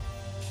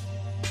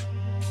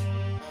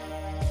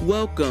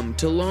Welcome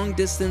to Long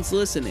Distance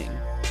Listening,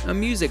 a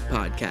music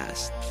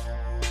podcast.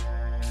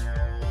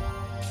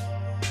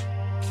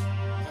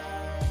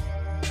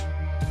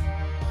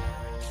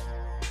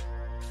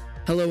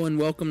 Hello and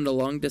welcome to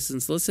Long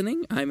Distance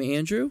Listening. I'm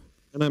Andrew.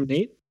 And I'm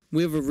Nate.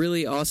 We have a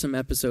really awesome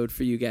episode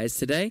for you guys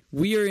today.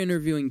 We are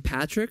interviewing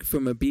Patrick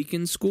from A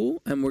Beacon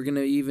School, and we're going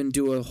to even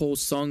do a whole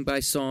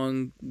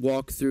song-by-song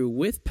walkthrough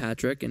with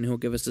Patrick, and he'll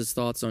give us his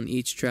thoughts on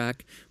each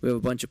track. We have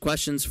a bunch of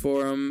questions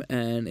for him,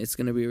 and it's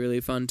going to be a really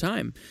fun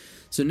time.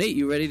 So, Nate,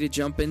 you ready to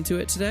jump into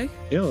it today?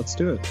 Yeah, let's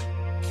do it.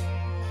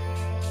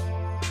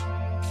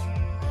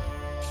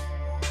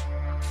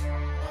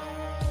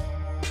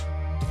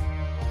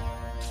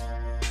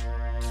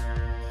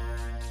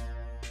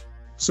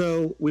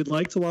 So we'd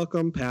like to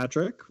welcome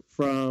Patrick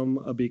from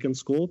A Beacon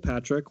School.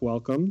 Patrick,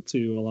 welcome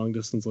to Long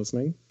Distance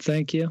Listening.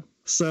 Thank you.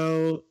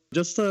 So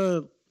just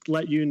to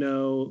let you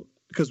know,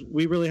 because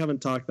we really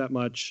haven't talked that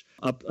much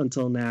up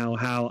until now,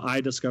 how I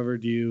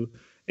discovered you.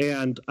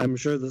 And I'm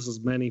sure this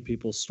is many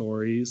people's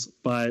stories,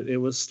 but it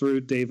was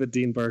through David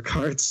Dean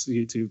Burkhart's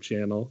YouTube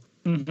channel.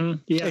 Mm-hmm.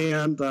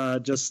 Yeah.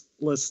 And just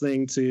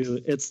listening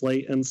to It's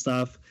Late and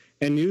stuff.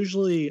 And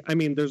usually, I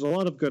mean, there's a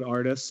lot of good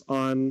artists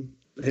on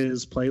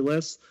his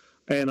playlist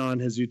and on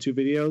his YouTube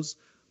videos,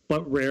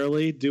 but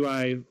rarely do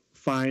I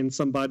find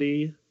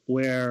somebody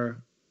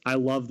where I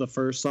love the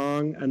first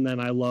song and then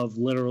I love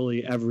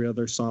literally every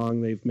other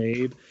song they've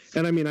made.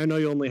 And I mean, I know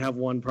you only have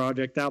one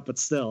project out, but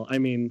still, I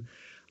mean,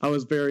 I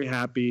was very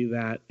happy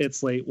that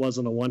It's Late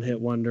wasn't a one-hit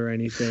wonder or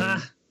anything.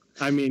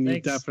 I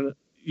mean,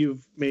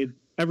 you've made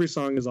every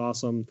song is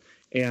awesome,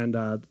 and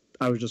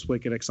I was just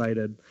wicked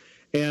excited.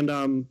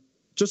 And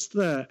just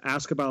to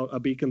ask about A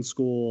Beacon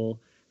School,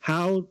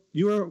 how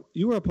you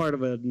were a part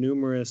of a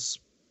numerous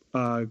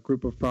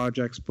group of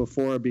projects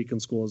before A Beacon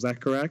School, is that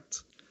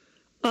correct?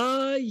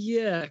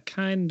 Yeah,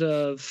 kind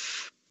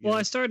of. Yeah. Well,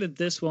 I started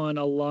this one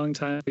a long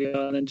time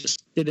ago and then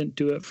just didn't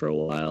do it for a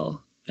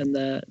while and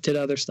then did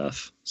other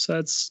stuff. So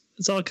it's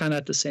all kind of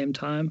at the same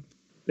time.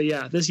 But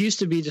yeah, this used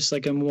to be just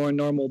like a more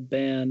normal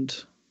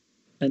band,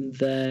 and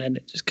then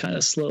it just kind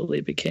of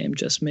slowly became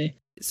just me.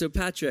 So,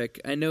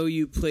 Patrick, I know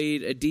you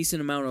played a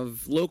decent amount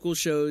of local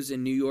shows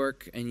in New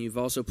York, and you've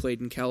also played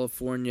in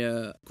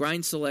California.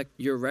 Grind Select,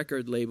 your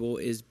record label,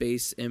 is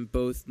based in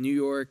both New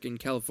York and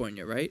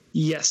California, right?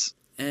 Yes.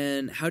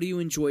 And how do you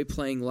enjoy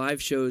playing live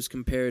shows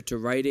compared to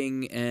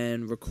writing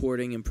and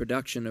recording and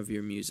production of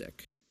your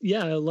music?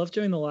 Yeah, I love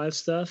doing the live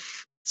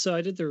stuff. So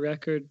I did the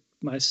record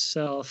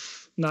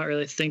myself, not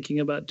really thinking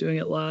about doing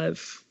it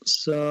live.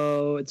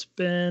 So it's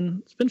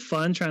been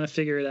fun trying to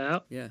figure it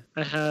out. Yeah.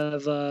 I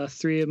have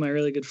 3 of my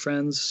really good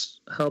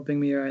friends helping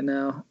me right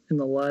now in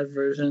the live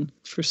version.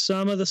 For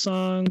some of the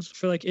songs,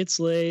 for like It's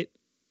Late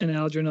and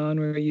Algernon,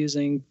 we're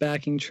using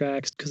backing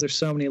tracks because there's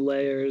so many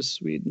layers.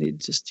 We need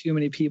just too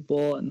many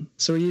people. And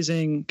so we're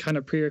using kind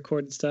of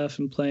pre-recorded stuff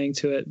and playing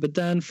to it. But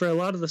then for a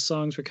lot of the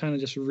songs, we're kind of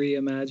just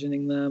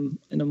reimagining them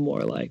in a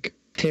more like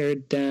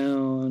pared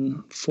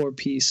down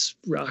 4-piece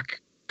rock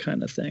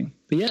kind of thing.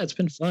 But yeah, it's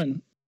been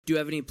fun. Do you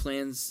have any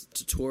plans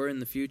to tour in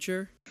the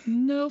future?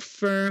 No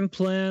firm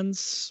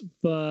plans,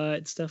 but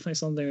it's definitely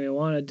something we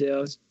want to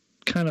do. It's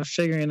kind of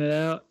figuring it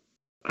out.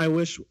 I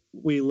wish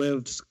we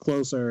lived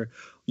closer.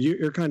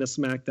 You're kind of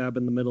smack dab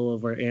in the middle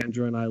of where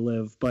Andrew and I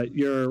live, but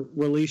your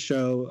release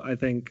show, I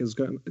think,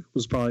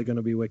 was probably going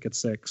to be wicked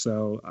sick,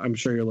 so I'm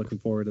sure you're looking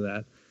forward to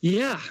that.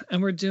 Yeah,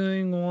 and we're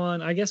doing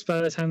one, I guess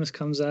by the time this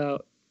comes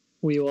out,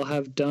 we will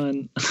have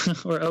done.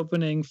 We're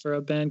opening for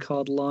a band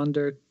called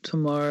Launder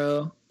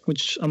tomorrow,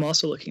 which I'm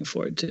also looking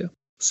forward to.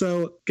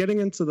 So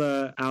getting into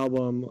the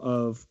album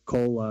of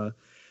Cola,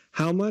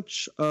 how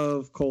much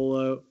of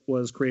Cola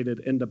was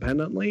created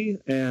independently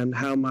and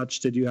how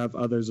much did you have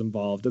others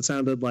involved? It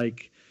sounded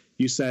like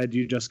you said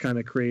you just kind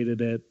of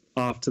created it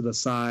off to the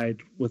side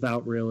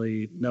without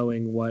really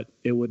knowing what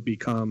it would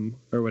become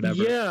or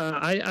whatever. Yeah,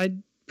 I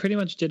pretty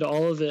much did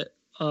all of it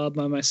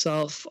by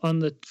myself. On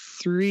the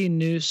 3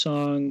 new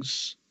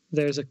songs,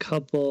 there's a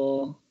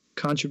couple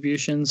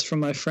contributions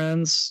from my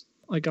friends.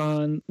 Like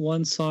on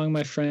one song,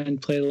 my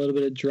friend played a little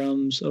bit of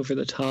drums over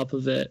the top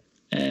of it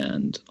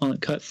and on a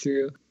cut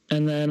through.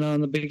 And then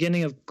on the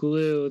beginning of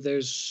Glue,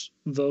 there's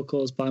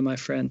vocals by my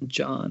friend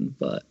John.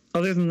 But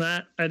other than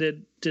that, I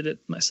did it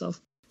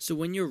myself. So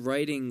when you're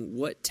writing,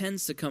 what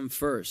tends to come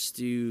first?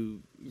 Do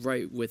you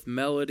write with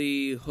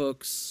melody,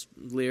 hooks,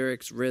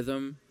 lyrics,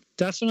 rhythm?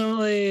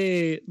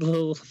 Definitely,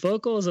 the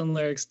vocals and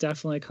lyrics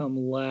definitely come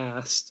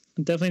last.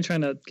 I'm definitely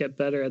trying to get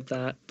better at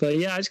that. But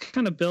yeah, I just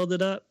kind of build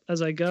it up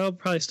as I go.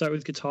 Probably start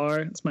with guitar.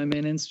 It's my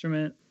main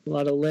instrument. A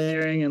lot of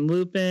layering and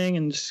looping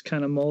and just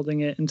kind of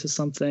molding it into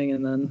something.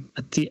 And then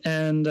at the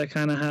end, I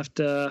kind of have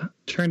to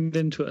turn it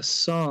into a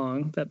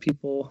song that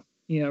people,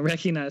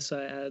 recognize. So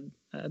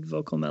I add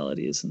vocal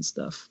melodies and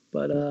stuff.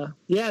 But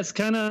yeah, it's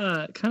kind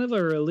of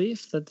a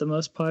relief that the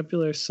most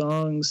popular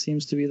song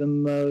seems to be the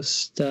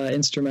most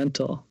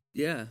instrumental.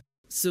 Yeah.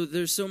 So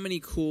there's so many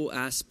cool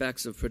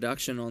aspects of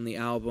production on the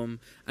album.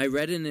 I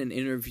read in an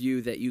interview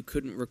that you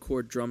couldn't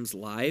record drums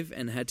live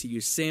and had to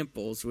use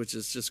samples, which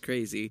is just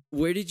crazy.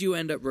 Where did you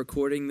end up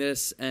recording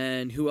this,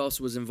 and who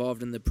else was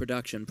involved in the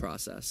production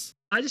process?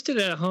 I just did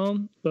it at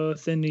home,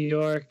 both in New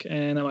York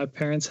and at my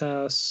parents'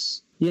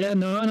 house. Yeah,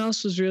 no one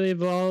else was really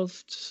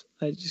involved.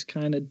 I just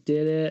kind of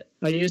did it.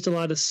 I used a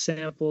lot of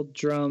sampled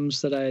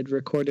drums that I had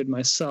recorded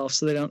myself,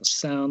 so they don't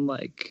sound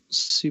like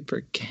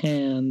super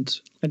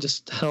canned. I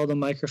just held a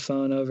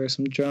microphone over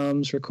some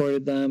drums,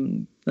 recorded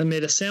them, then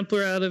made a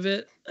sampler out of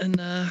it, and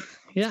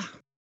yeah.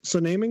 So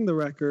naming the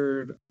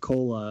record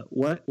Cola,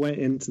 what went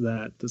into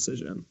that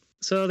decision?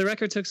 So the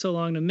record took so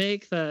long to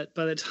make that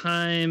by the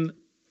time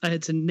I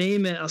had to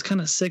name it, I was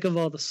kind of sick of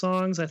all the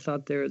songs. I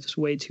thought they were just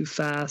way too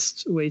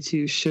fast, way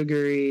too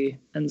sugary.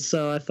 And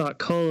so I thought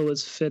Cola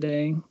was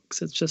fitting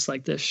because it's just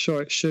like this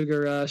short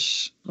sugar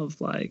rush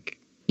of like,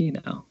 you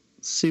know,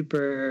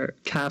 super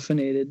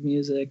caffeinated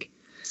music.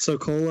 So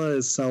Cola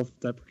is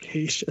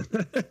self-deprecation.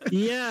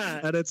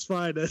 Yeah. At its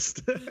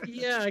finest.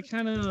 Yeah, I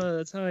kind of,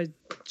 that's how I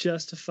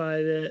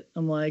justified it.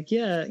 I'm like,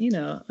 yeah, you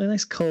know, a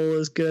nice Cola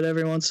is good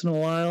every once in a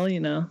while, you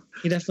know.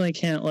 You definitely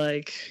can't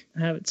like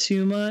have it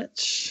too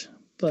much.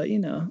 But, you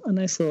know, a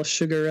nice little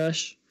sugar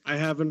rush. I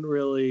haven't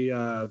really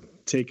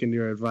taken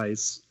your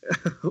advice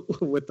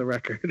with the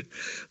record.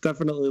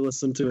 Definitely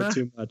listened to it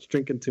too much,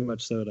 drinking too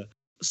much soda.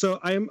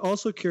 So I am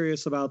also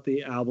curious about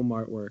the album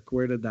artwork.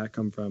 Where did that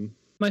come from?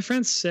 My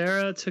friend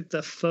Sarah took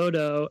the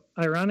photo.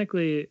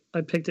 Ironically, I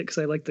picked it because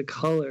I like the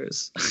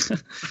colors.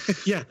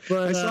 Yeah,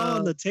 but, I saw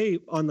on the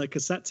tape, on the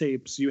cassette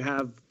tapes, you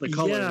have the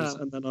colors, yeah.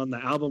 And then on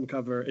the album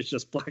cover, it's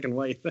just black and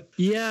white.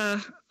 Yeah,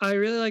 I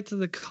really liked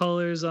the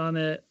colors on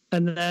it.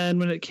 And then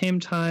when it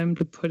came time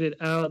to put it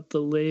out, the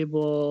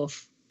label,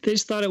 they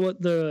just thought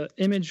the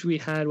image we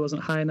had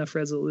wasn't high enough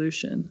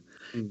resolution.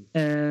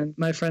 And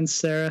my friend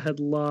Sarah had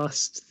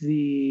lost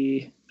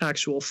the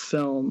actual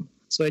film.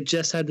 So I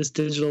just had this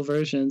digital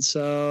version.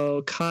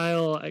 So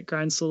Kyle at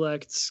Grind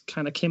Select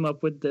kind of came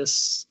up with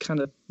this kind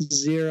of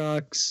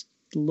Xerox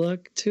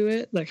look to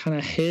it that kind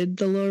of hid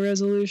the low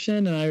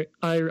resolution. And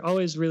I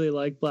always really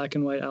like black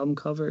and white album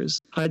covers.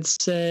 I'd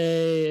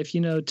say if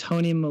you know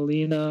Tony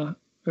Molina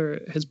or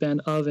his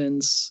band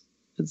Ovens,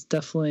 it's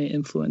definitely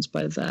influenced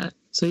by that.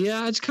 So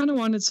yeah, I just kind of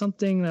wanted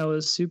something that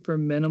was super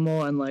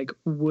minimal and like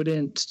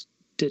wouldn't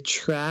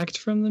detract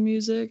from the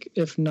music,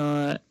 if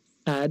not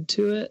add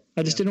to it.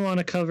 I just didn't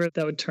want a cover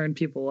that would turn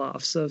people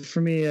off. So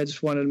for me, I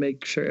just wanted to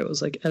make sure it was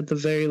like at the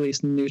very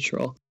least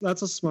neutral.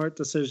 That's a smart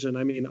decision.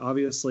 I mean,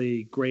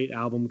 obviously great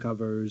album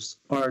covers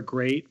are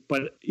great,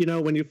 but you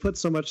know, when you put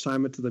so much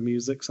time into the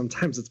music,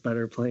 sometimes it's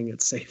better playing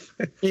it safe.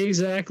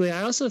 Exactly.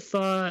 I also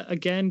thought,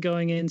 again,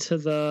 going into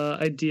the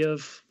idea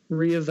of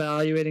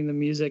reevaluating the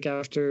music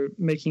after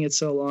making it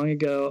so long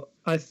ago,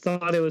 I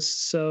thought it was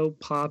so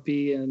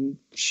poppy and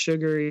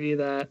sugary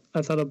that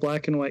I thought a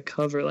black and white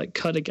cover like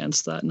cut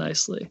against that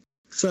nicely.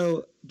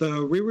 So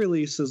the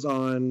re-release is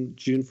on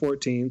June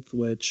 14th,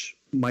 which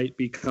might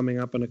be coming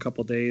up in a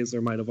couple days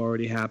or might have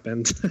already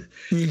happened.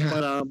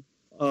 Yeah.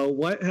 But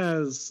what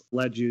has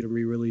led you to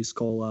re-release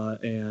Cola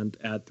and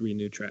add 3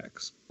 new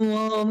tracks?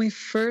 Well, when we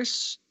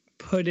first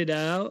put it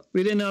out,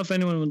 we didn't know if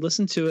anyone would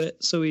listen to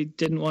it, so we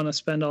didn't want to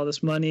spend all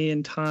this money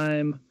and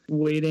time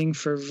waiting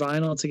for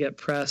vinyl to get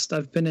pressed.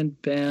 I've been in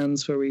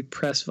bands where we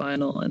press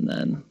vinyl and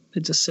then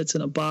it just sits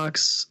in a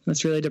box and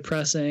it's really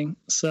depressing.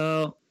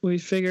 So we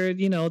figured,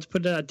 you know, let's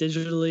put it out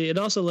digitally. It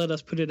also let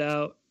us put it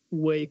out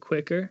way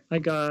quicker. I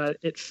got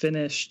it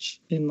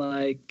finished in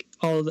like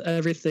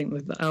everything,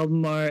 like the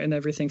album art and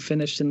everything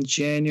finished in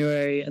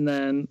January, and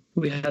then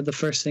we had the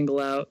first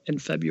single out in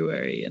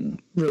February and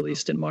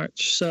released in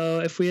March. So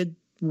if we had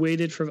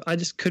waited I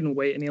just couldn't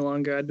wait any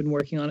longer. I'd been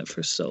working on it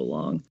for so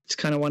long. Just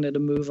kind of wanted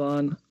to move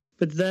on.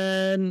 But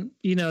then,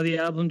 you know, the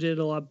album did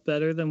a lot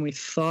better than we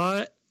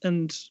thought,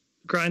 and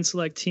Grind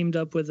Select teamed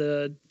up with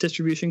a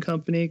distribution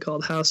company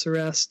called House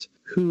Arrest,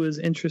 who was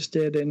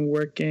interested in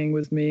working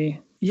with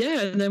me.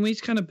 Yeah, and then we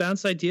just kind of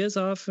bounced ideas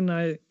off, and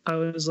I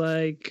was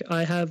like,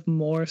 I have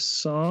more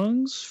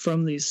songs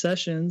from these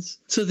sessions.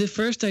 So the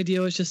first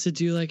idea was just to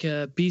do like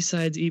a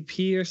B-sides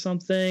EP or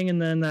something,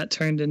 and then that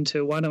turned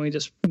into, why don't we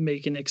just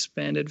make an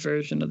expanded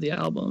version of the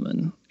album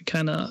and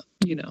kind of,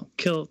 you know,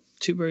 kill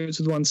 2 birds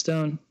with 1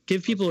 stone.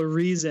 Give people a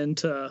reason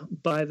to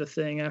buy the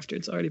thing after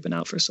it's already been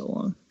out for so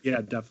long.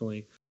 Yeah,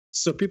 definitely.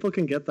 So people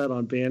can get that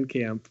on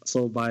Bandcamp,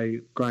 sold by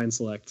Grind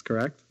Select,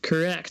 correct?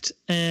 Correct.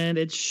 And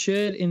it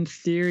should, in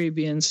theory,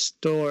 be in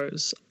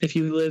stores. If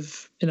you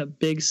live in a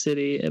big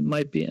city, it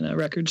might be in a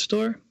record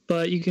store.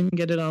 But you can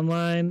get it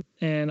online,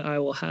 and I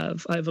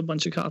have a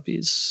bunch of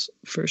copies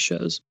for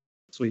shows.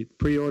 Sweet.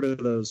 Pre-order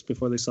those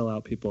before they sell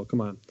out, people.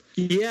 Come on.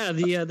 Yeah,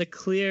 the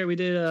clear, we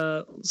did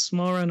a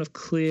small run of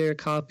clear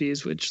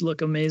copies, which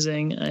look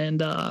amazing,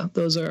 and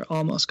those are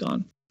almost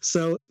gone.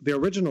 So the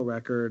original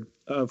record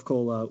of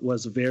Cola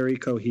was very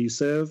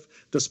cohesive,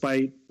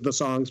 despite the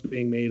songs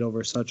being made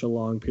over such a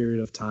long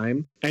period of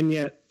time. And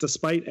yet,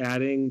 despite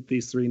adding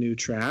these 3 new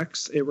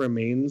tracks, it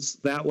remains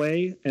that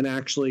way. And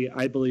actually,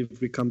 I believe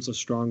becomes a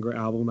stronger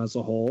album as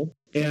a whole.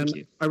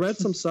 And I read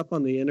some stuff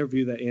on the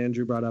interview that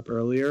Andrew brought up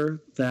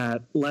earlier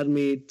that led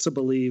me to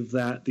believe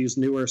that these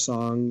newer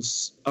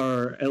songs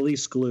are at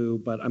least Glue,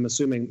 but I'm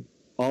assuming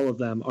all of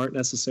them aren't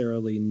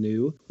necessarily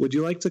new. Would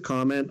you like to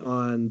comment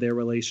on their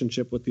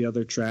relationship with the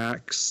other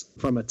tracks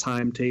from a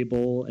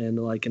timetable and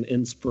like an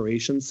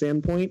inspiration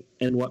standpoint,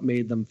 and what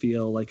made them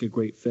feel like a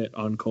great fit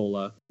on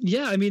Cola?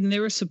 Yeah, I mean, they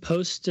were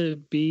supposed to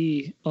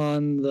be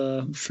on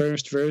the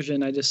first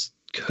version. I just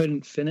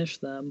couldn't finish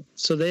them.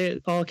 So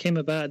they all came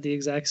about at the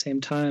exact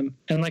same time.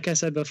 And like I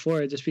said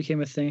before, it just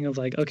became a thing of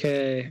like,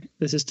 okay,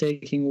 this is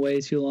taking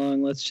way too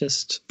long. Let's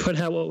just put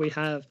out what we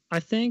have. I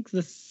think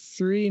the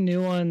 3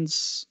 new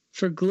ones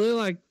for Glue,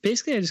 I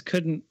just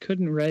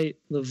couldn't write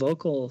the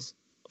vocals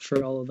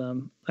for all of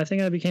them. I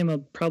think I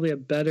became probably a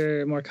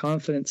better, more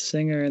confident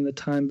singer in the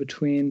time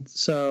between.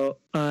 So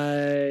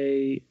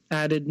I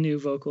added new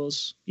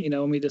vocals,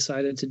 when we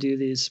decided to do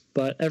these.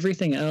 But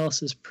everything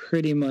else is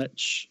pretty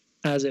much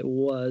as it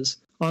was.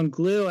 On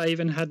Glue, I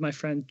even had my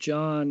friend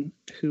John,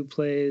 he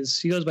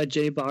goes by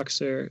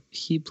J-Boxer.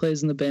 He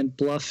plays in the band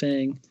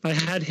Bluffing. I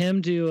had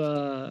him do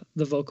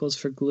the vocals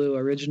for Glue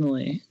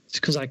originally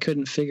because I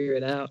couldn't figure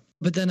it out.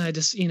 But then I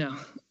just,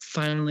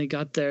 finally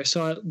got there.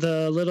 So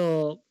the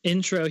little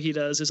intro he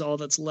does is all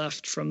that's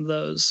left from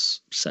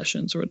those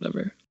sessions or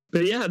whatever.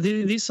 But yeah,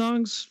 these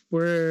songs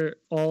were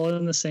all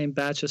in the same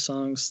batch of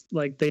songs.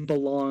 Like, they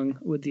belong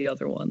with the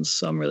other ones.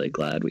 So I'm really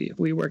glad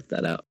we worked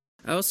that out.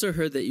 I also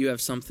heard that you have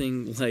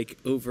something like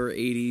over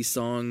 80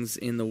 songs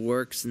in the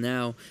works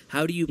now.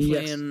 How do you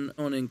plan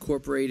on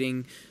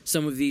incorporating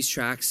some of these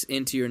tracks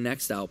into your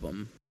next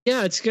album?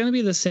 Yeah, it's going to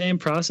be the same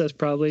process,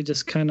 probably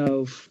just kind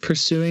of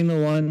pursuing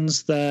the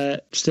ones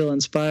that still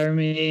inspire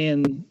me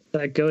and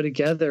that go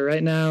together.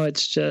 Right now,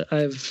 it's just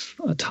I have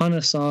a ton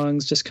of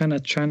songs, just kind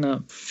of trying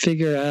to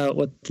figure out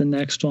what the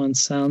next one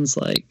sounds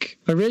like.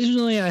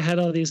 Originally, I had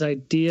all these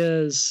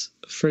ideas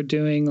for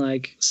doing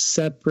like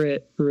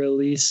separate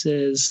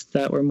releases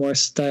that were more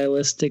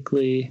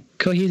stylistically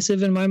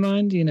cohesive in my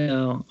mind,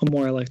 a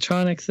more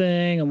electronic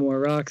thing, a more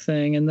rock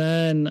thing. And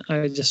then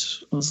I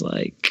just was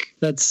like,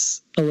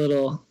 that's a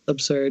little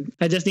absurd.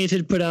 I just need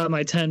to put out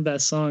my 10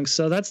 best songs.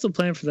 So that's the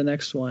plan for the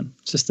next one.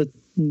 Just the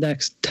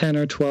next 10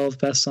 or 12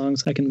 best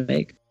songs I can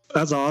make.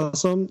 That's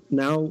awesome.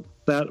 Now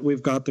that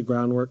we've got the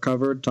groundwork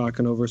covered,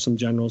 talking over some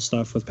general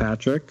stuff with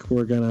Patrick,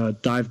 we're going to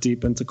dive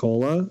deep into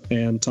Cola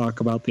and talk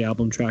about the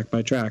album track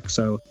by track.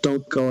 So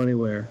don't go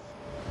anywhere.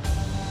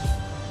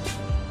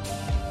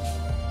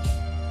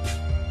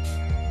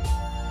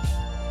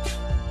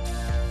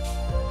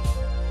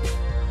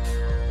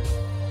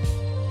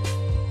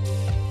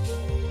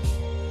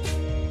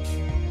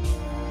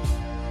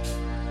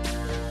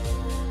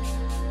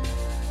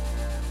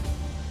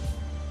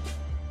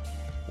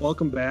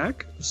 Welcome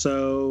back.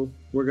 So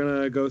we're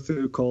going to go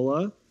through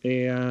Cola,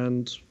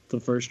 and the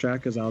first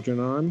track is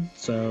Algernon,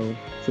 so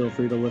feel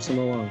free to listen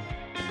along.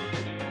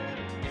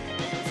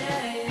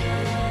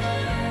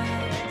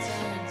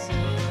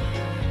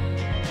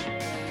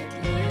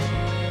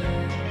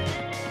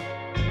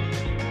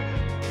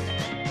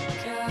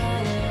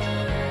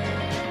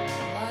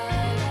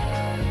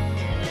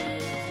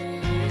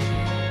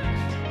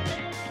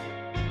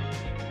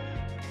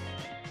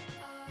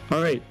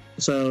 All right.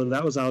 So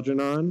that was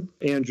Algernon.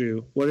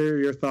 Andrew, what are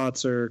your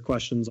thoughts or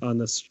questions on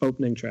this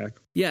opening track?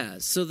 Yeah,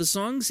 so the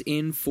song's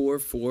in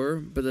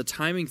 4/4, but the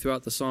timing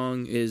throughout the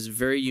song is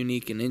very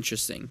unique and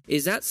interesting.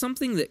 Is that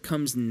something that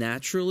comes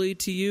naturally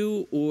to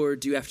you, or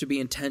do you have to be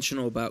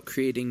intentional about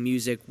creating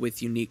music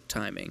with unique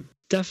timing?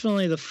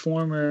 Definitely the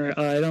former.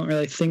 I don't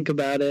really think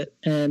about it,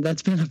 and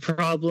that's been a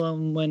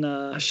problem when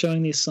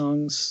showing these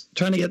songs,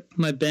 trying to get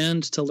my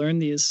band to learn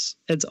these.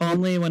 It's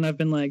only when I've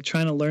been like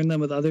trying to learn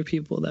them with other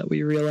people that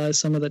we realize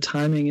some of the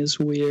timing is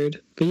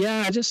weird. But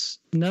yeah, just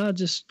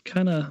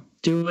kind of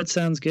do what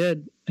sounds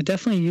good. I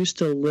definitely used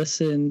to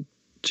listen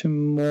to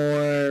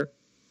more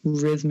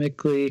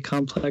rhythmically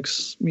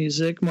complex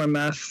music, more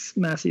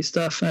mathy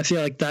stuff, and I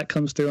feel like that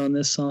comes through on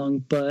this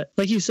song. But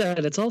like you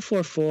said, it's all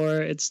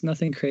 4/4. It's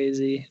nothing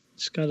crazy.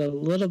 It's got a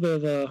little bit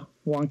of a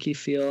wonky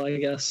feel, I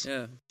guess.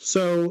 Yeah.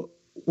 So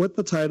with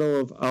the title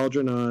of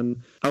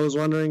Algernon, I was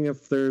wondering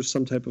if there's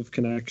some type of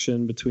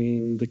connection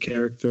between the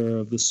character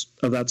of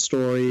that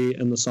story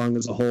and the song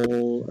as a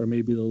whole, or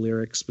maybe the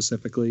lyrics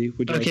specifically.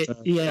 Would you like to?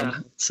 Yeah.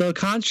 So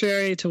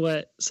contrary to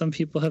what some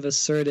people have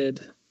asserted,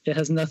 it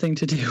has nothing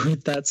to do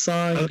with that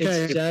song. Okay.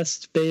 It's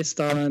just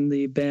based on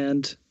the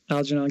band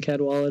Algernon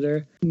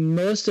Cadwallader.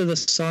 Most of the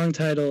song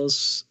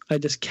titles, I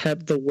just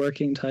kept the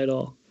working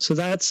title. So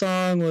that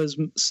song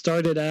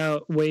started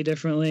out way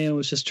differently and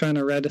was just trying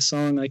to write a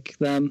song like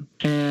them.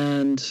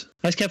 And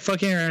I just kept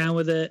fucking around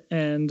with it,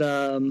 and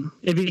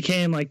it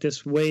became like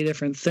this way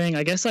different thing.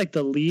 I guess like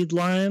the lead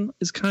line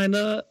is kind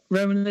of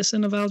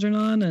reminiscent of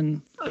Algernon.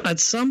 And at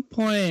some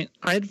point,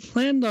 I'd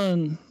planned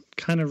on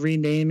kind of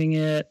renaming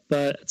it.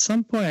 But at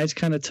some point, I just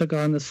kind of took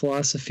on this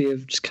philosophy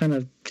of just kind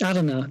of, I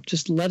don't know,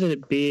 just let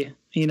it be.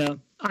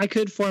 I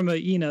could form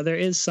there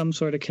is some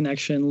sort of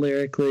connection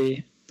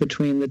lyrically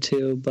between the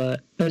two,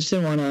 but I just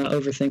didn't want to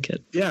overthink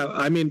it. Yeah,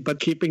 I mean, but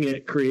keeping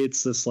it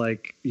creates this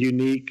like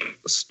unique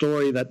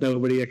story that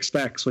nobody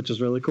expects, which is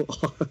really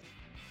cool.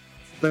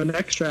 The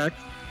next track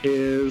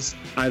is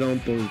I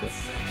Don't Believe It.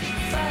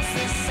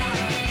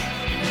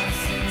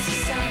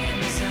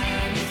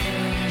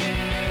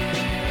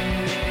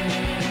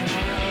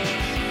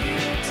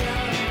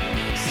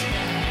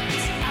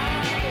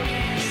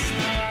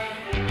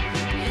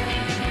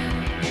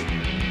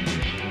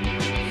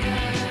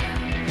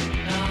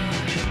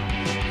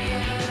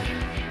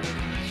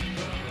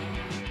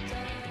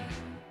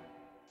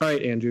 All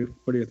right, Andrew,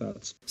 what are your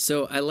thoughts?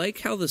 So I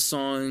like how the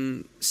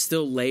song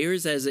still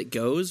layers as it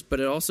goes, but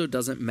it also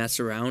doesn't mess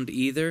around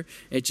either.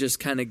 It just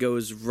kind of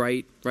goes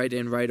right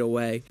in right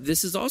away.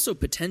 This is also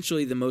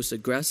potentially the most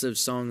aggressive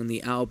song on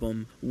the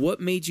album. What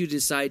made you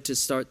decide to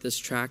start this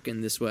track in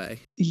this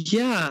way?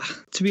 Yeah,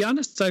 to be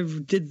honest, I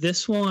did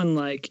this one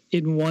like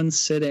in one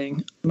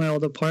sitting in my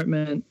old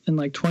apartment in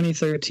like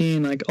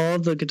 2013. Like all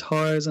the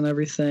guitars and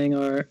everything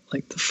are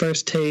like the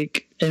first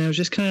take, and it was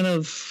just kind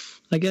of,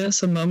 I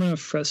guess, a moment of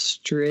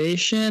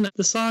frustration.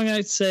 The song,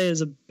 I'd say,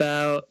 is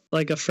about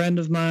like a friend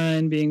of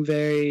mine being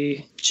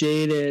very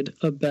jaded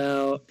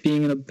about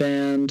being in a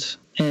band.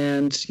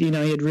 And, he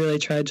had really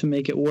tried to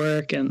make it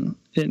work and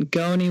didn't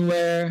go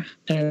anywhere.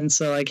 And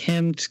so like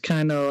him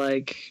kind of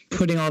like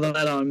putting all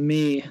that on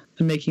me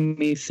and making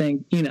me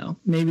think,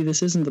 maybe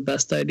this isn't the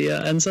best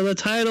idea. And so the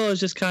title is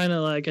just kind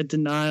of like a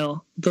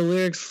denial. The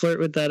lyrics flirt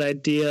with that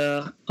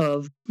idea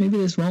of maybe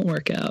this won't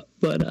work out.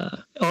 But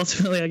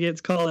ultimately I get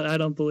to call it I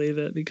Don't Believe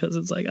It because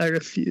it's like I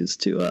refuse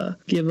to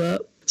give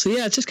up. So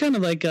yeah, it's just kind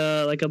of like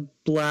a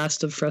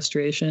blast of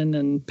frustration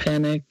and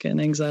panic and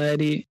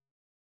anxiety.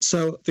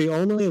 So the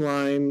only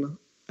line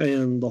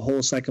in the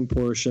whole second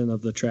portion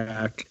of the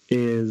track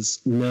is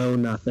no,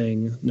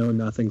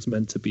 nothing's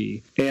meant to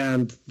be.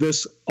 And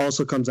this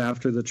also comes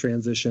after the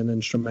transition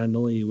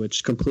instrumentally,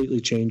 which completely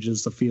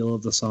changes the feel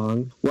of the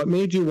song. What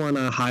made you want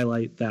to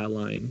highlight that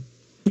line?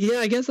 Yeah,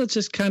 I guess that's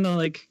just kind of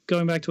like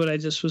going back to what I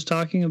just was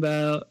talking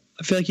about.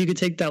 I feel like you could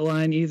take that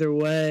line either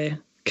way.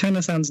 Kind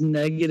of sounds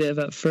negative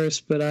at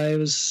first, but I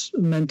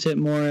meant it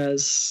more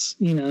as,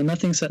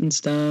 nothing set in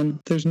stone.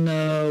 There's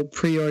no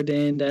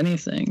preordained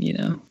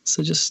anything,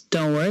 so just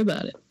don't worry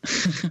about it.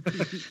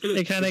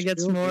 It kind of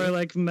gets more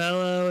like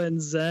mellow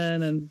and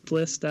zen and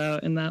blissed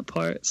out in that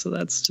part. So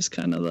that's just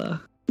kind of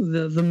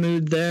the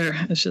mood there.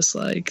 It's just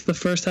like the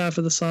first half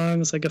of the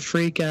song is like a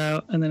freak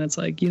out, and then it's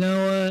like, you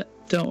know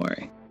what? Don't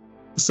worry.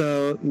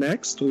 So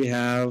next we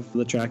have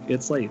the track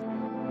It's Late.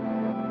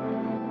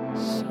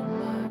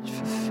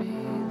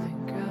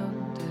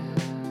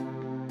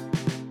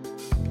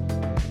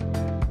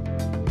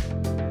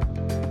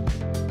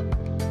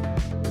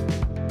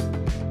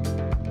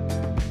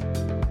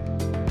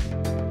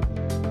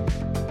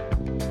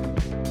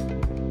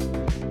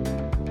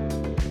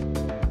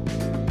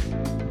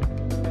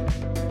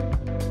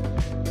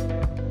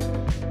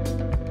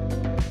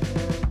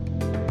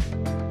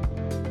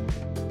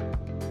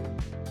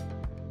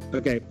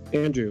 Okay,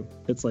 Andrew,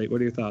 It's Late.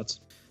 What are your thoughts?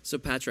 So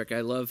Patrick,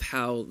 I love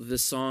how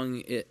this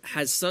song, it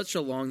has such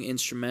a long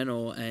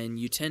instrumental, and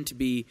you tend to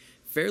be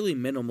fairly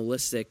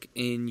minimalistic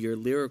in your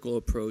lyrical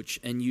approach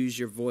and use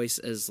your voice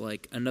as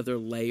like another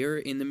layer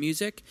in the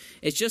music.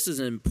 It's just as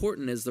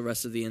important as the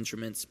rest of the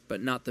instruments,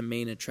 but not the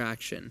main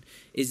attraction.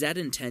 Is that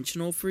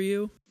intentional for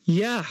you?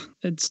 Yeah,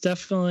 it's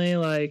definitely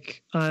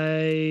like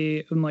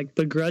I am like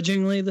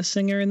begrudgingly the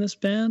singer in this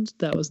band.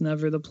 That was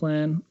never the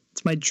plan.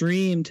 It's my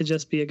dream to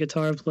just be a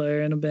guitar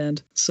player in a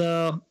band.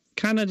 So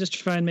kind of just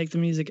try and make the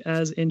music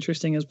as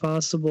interesting as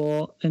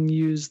possible and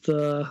use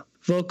the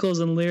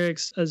vocals and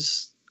lyrics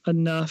as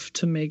enough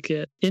to make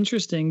it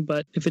interesting.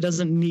 But if it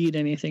doesn't need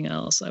anything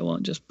else, I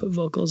won't just put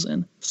vocals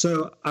in.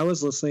 So I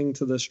was listening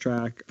to this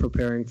track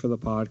preparing for the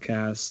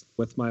podcast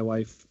with my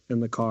wife in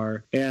the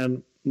car,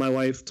 and my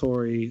wife,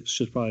 Tori,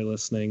 she's probably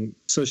listening.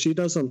 So she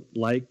doesn't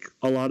like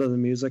a lot of the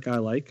music I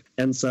like.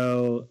 And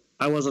so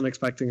I wasn't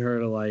expecting her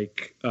to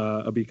like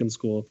A Beacon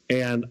School.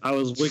 And I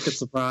was wicked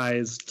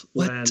surprised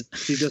when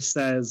she just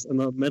says in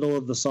the middle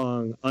of the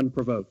song,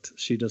 unprovoked,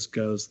 she just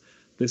goes,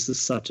 "This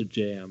is such a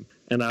jam."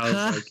 And I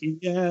was like,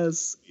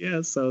 yes.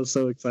 I was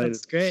so excited.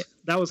 That's great.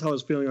 That was how I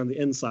was feeling on the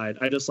inside.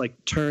 I just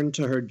like turned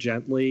to her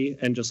gently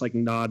and just like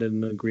nodded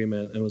in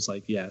agreement and was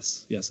like,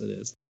 yes, it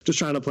is. Just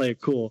trying to play it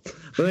cool.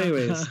 But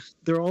anyways,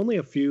 there are only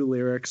a few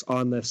lyrics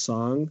on this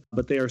song,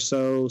 but they are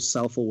so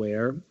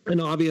self-aware. And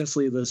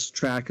obviously this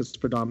track is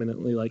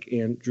predominantly, like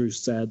Andrew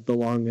said, the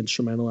long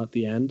instrumental at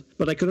the end.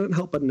 But I couldn't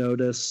help but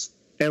notice,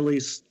 at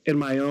least in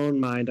my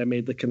own mind, I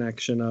made the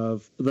connection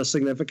of the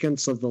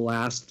significance of the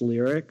last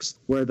lyrics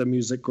where the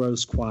music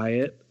grows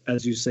quiet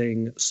as you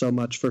sing "so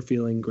much for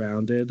feeling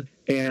grounded,"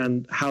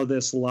 and how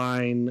this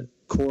line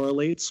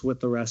correlates with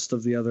the rest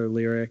of the other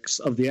lyrics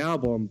of the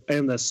album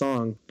and the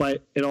song,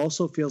 but it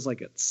also feels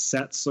like it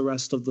sets the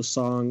rest of the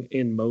song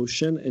in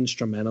motion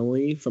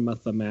instrumentally from a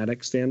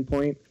thematic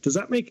standpoint. Does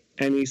that make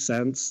any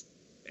sense?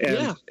 And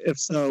Yeah, if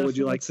so, would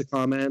you like to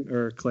comment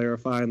or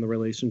clarify on the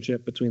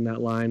relationship between that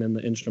line and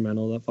the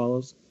instrumental that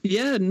follows?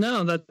 Yeah,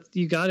 no, that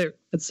you got it.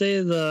 I'd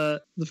say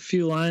the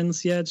few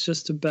lines, yeah, it's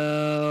just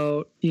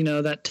about,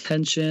 that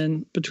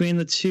tension between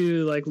the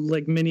two,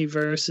 like mini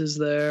verses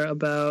there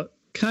about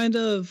kind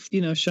of,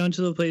 shown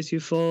to the place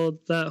you fold.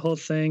 That whole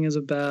thing is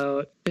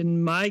about,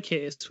 in my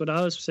case, what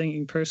I was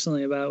thinking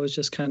personally about was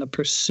just kind of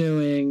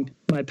pursuing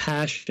my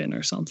passion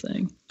or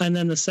something. And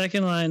then the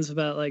second line's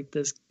about like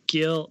this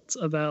guilt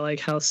about like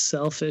how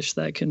selfish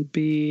that can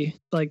be.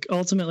 Like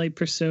ultimately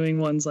pursuing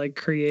one's like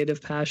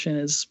creative passion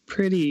is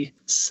pretty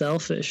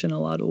selfish in a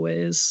lot of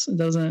ways. It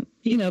doesn't,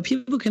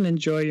 people can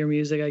enjoy your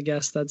music. I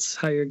guess that's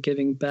how you're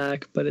giving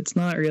back, but it's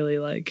not really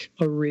like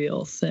a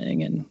real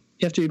thing. And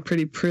you have to be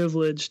pretty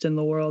privileged in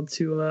the world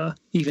to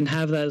even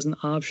have that as an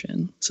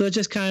option. So it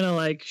just kind of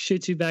like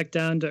shoots you back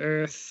down to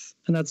earth.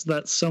 And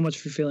that's so much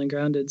for Feeling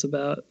Grounded. It's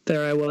about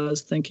there I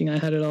was thinking I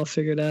had it all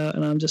figured out,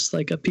 and I'm just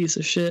like a piece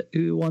of shit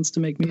who wants to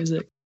make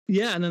music.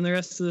 Yeah, and then the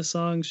rest of the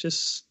song's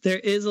just, there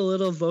is a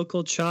little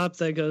vocal chop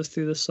that goes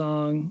through the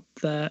song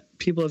that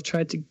people have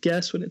tried to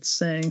guess what it's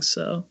saying.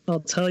 So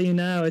I'll tell you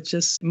now, it's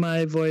just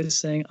my voice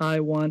saying, I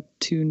want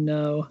to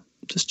know,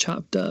 just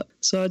chopped up.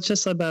 So it's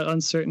just about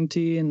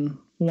uncertainty and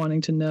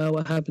wanting to know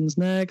what happens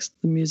next.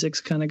 The music's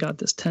kind of got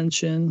this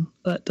tension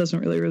that doesn't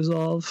really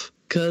resolve.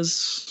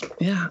 Because,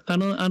 yeah, I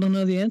don't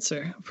know the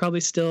answer. Probably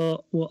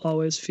still will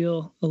always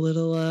feel a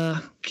little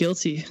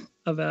guilty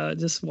about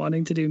just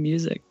wanting to do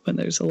music when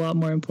there's a lot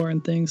more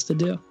important things to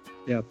do.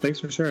 Yeah, thanks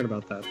for sharing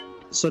about that.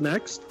 So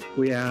next,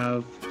 we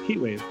have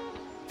Heatwave.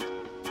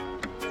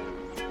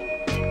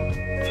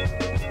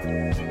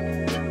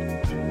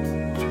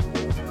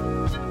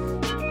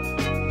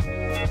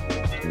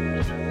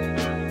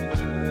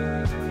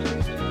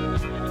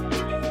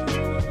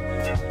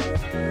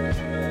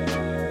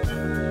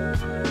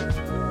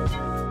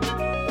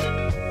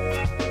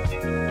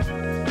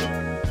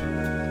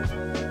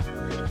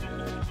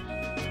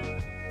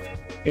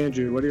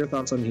 Andrew, what are your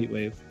thoughts on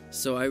Heatwave?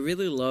 So I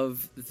really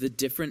love the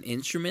different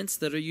instruments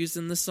that are used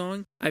in the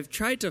song. I've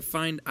tried to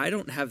find, I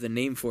don't have the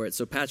name for it,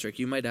 so Patrick,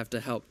 you might have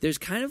to help. There's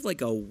kind of like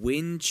a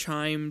wind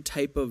chime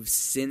type of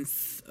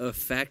synth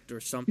effect or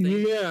something.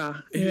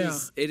 Yeah,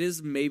 It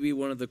is maybe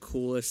one of the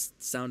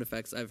coolest sound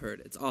effects I've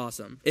heard. It's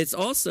awesome. It's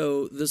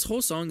also, this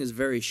whole song is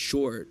very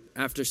short.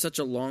 After such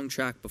a long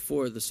track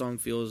before, the song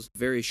feels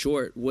very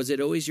short. Was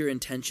it always your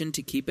intention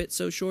to keep it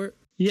so short?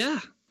 Yeah.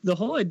 The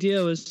whole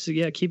idea was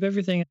to, keep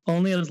everything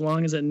only as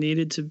long as it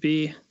needed to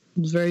be. I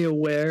was very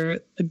aware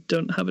I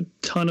don't have a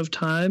ton of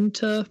time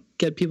to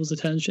get people's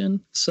attention,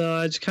 so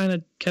I just kind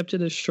of kept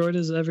it as short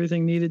as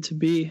everything needed to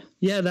be.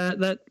 Yeah,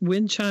 that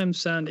wind chime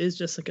sound is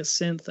just like a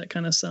synth that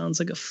kind of sounds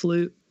like a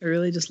flute. I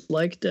really just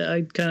liked it.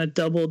 I kind of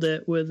doubled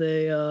it with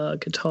a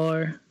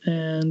guitar,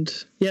 and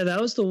yeah,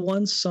 that was the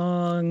one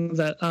song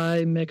that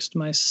I mixed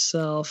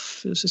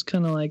myself. It was just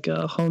kind of like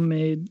a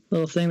homemade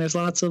little thing. There's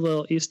lots of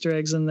little Easter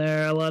eggs in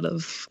there, a lot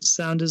of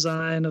sound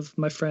design of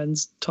my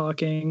friends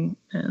talking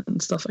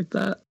and stuff like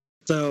that.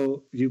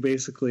 So you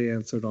basically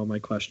answered all my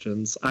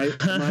questions.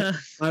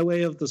 My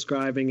way of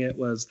describing it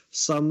was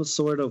some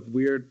sort of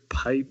weird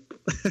pipe.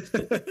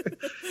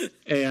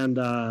 And,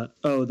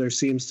 there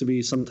seems to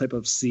be some type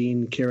of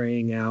scene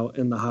carrying out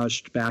in the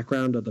hushed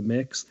background of the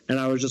mix. And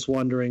I was just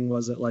wondering,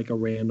 was it like a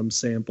random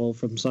sample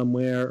from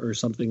somewhere or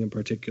something in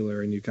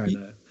particular? And you kind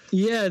of...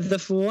 Yeah, the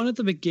one at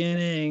the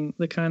beginning,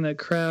 the kind of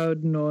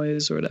crowd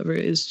noise or whatever,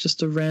 is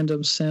just a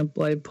random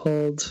sample I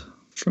pulled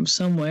from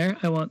somewhere.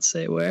 I won't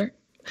say where.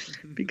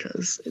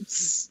 Because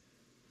it's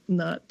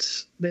not,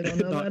 they don't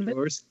know about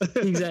it.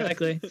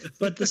 Exactly.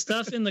 But the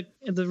stuff in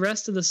the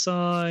rest of the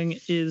song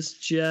is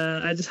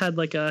just, I just had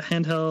like a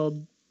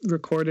handheld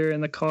recorder in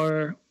the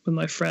car with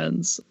my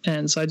friends,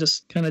 and so I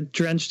just kind of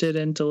drenched it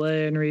in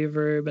delay and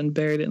reverb and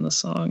buried it in the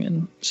song,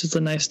 and it's just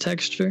a nice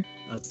texture.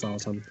 That's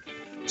awesome.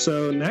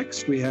 So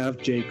next we have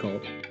J. Cole.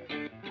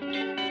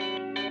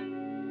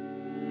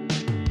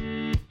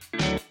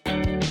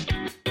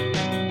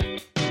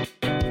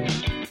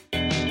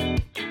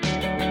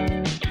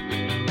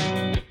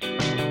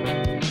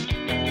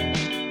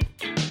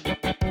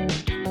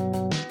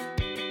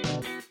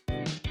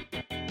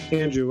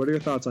 Andrew, what are your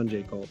thoughts on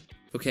J. Cole?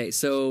 Okay,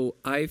 so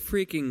I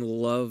freaking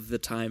love the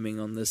timing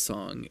on this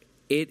song.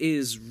 It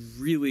is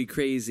really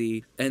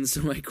crazy. And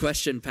so my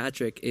question,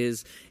 Patrick,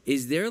 is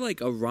there like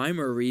a rhyme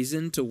or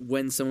reason to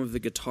when some of the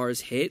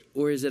guitars hit,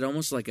 or is it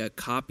almost like a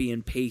copy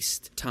and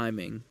paste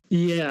timing?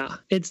 Yeah,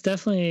 it's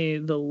definitely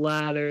the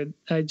latter.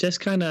 I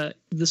just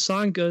the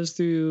song goes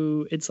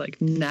through its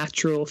like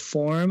natural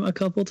form a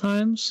couple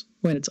times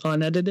when it's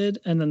unedited,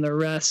 and then the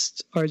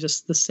rest are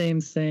just the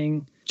same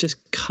thing.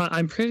 Just cut.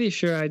 I'm pretty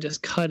sure I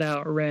just cut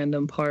out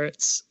random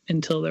parts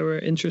until there were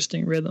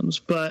interesting rhythms.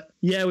 But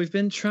yeah, we're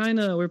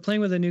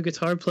playing with a new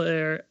guitar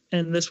player,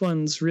 and this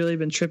one's really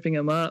been tripping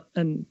him up.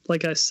 And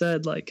like I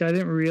said, like I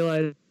didn't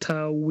realize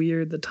how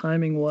weird the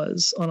timing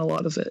was on a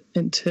lot of it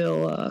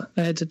until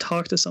I had to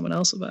talk to someone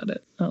else about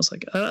it. I was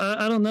like,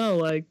 I don't know,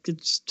 like it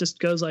just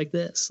goes like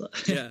this.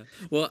 Yeah.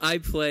 Well, I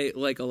play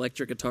like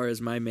electric guitar is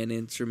my main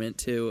instrument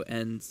too,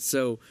 and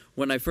so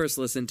when I first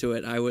listened to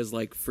it, I was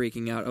like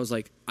freaking out. I was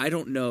like, I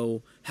don't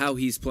know how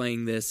he's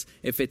playing this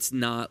if it's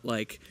not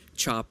like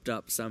chopped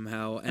up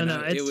somehow, and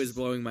it was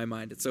blowing my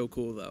mind. It's so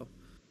cool though.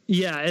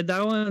 Yeah,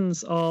 that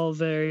one's all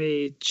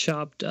very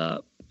chopped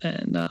up,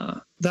 and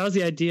that was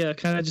the idea.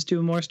 Kind of just do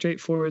a more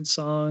straightforward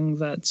song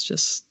that's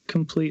just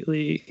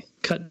completely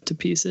cut to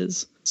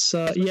pieces.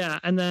 So yeah,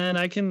 and then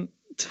I can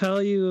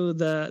tell you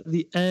that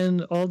the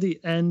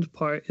end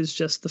part is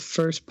just the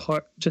first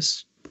part,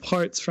 just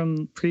parts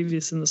from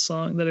previous in the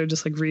song that are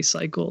just like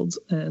recycled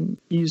and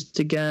used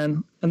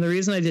again. And the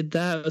reason I did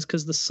that was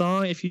because the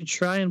song, if you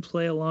try and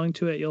play along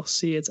to it, you'll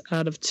see it's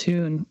out of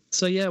tune.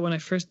 So yeah, when I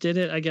first did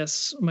it, I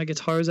guess my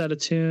guitar was out of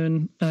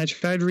tune, and I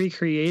tried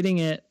recreating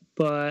it,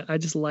 but I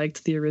just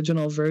liked the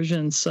original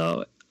version.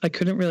 So I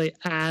couldn't really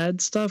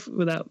add stuff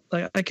without,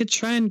 like, I could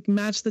try and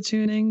match the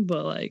tuning,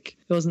 but like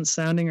it wasn't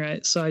sounding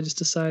right. So I just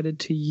decided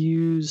to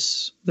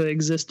use the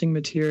existing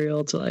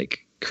material to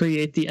like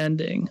create the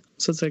ending.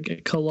 So it's like a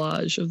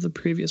collage of the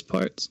previous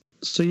parts.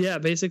 So yeah,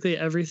 basically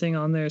everything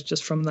on there is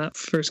just from that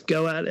first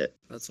go at it.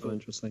 That's so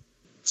interesting.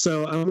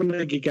 So I'm going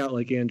to geek out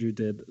like Andrew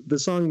did. The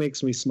song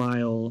makes me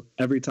smile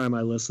every time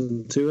I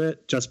listen to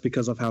it just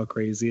because of how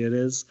crazy it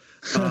is.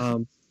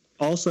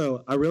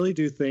 Also, I really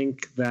do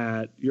think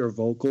that your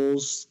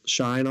vocals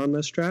shine on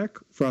this track,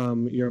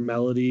 from your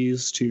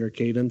melodies to your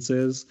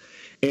cadences.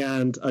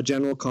 And a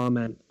general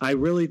comment, I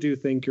really do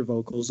think your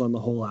vocals on the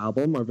whole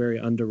album are very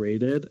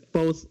underrated,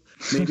 both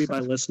maybe by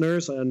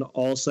listeners, and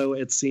also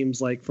it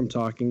seems like from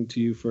talking to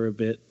you for a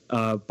bit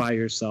by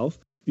yourself.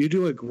 You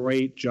do a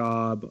great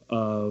job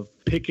of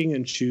picking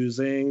and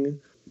choosing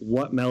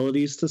what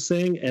melodies to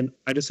sing, and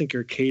I just think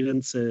your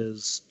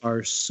cadences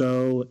are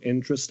so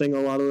interesting a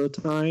lot of the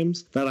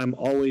times that I'm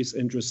always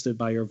interested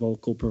by your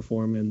vocal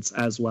performance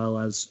as well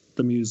as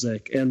the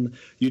music, and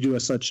you do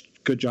such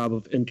good job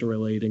of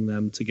interrelating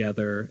them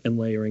together and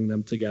layering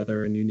them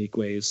together in unique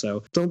ways.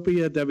 So don't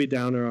be a Debbie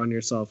Downer on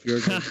yourself.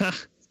 You're good.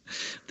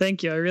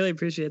 Thank you. I really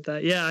appreciate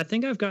that. Yeah, I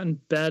think I've gotten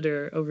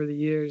better over the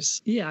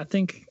years. Yeah,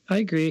 I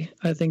agree.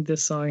 I think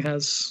this song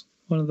has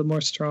one of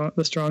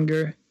the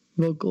stronger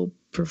vocal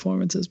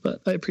performances,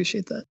 but I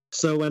appreciate that.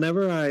 So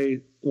whenever I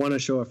want to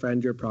show a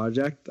friend your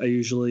project, I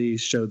usually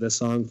show this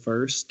song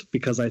first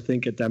because I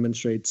think it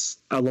demonstrates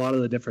a lot of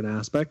the different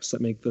aspects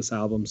that make this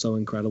album so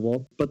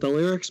incredible. But the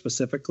lyrics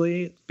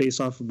specifically, based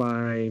off of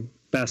my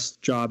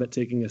best job at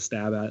taking a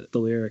stab at the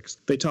lyrics,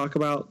 they talk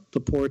about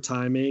the poor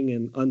timing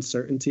and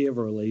uncertainty of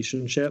a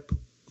relationship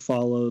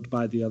followed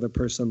by the other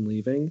person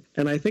leaving.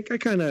 And I think I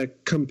kind of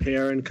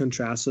compare and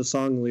contrast the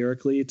song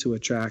lyrically to a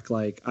track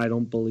like I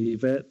Don't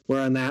Believe It, where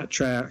on that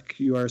track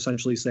you are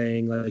essentially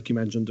saying, like you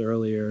mentioned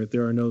earlier,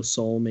 there are no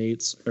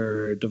soulmates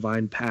or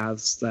divine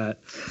paths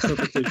that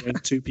perfectly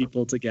link two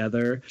people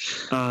together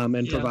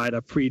and provide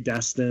a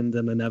predestined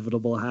and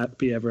inevitable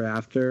happy ever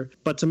after.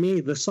 But to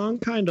me, the song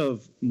kind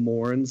of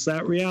mourns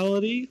that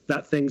reality,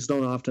 that things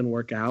don't often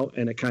work out,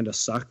 and it kind of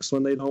sucks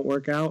when they don't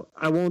work out.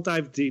 I won't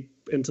dive deep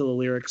into the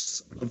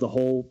lyrics of the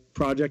whole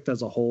project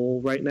as a whole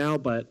right now,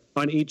 but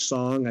on each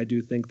song I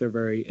do think they're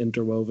very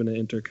interwoven and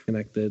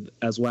interconnected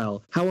as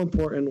well. How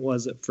important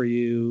was it for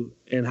you,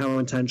 and how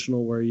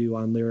intentional were you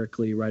on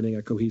lyrically writing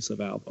a cohesive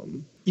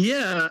album?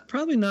 Yeah,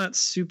 probably not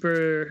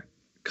super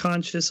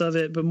conscious of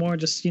it, but more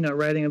just,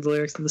 writing of the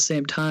lyrics at the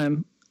same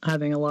time,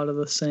 having a lot of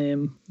the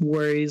same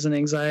worries and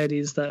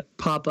anxieties that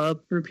pop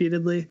up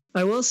repeatedly.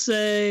 I will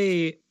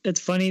say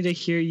it's funny to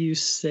hear you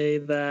say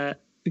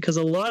that, because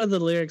a lot of the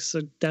lyrics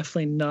are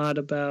definitely not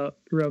about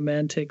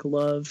romantic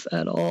love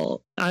at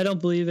all. I don't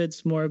believe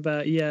it's more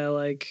about,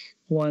 like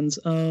one's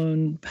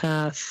own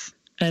path.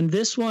 And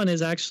this one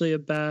is actually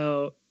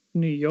about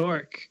New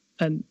York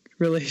and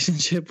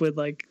relationship with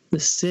like the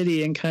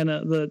city, and kind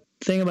of the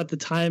thing about the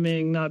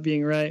timing not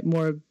being right,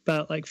 more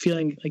about like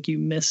feeling like you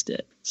missed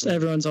it. So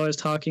everyone's always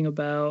talking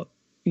about,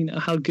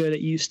 how good it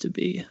used to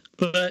be.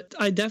 But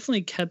I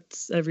definitely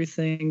kept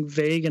everything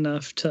vague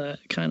enough to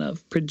kind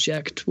of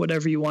project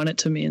whatever you want it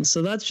to mean.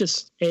 So that's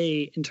just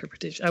a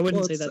interpretation. I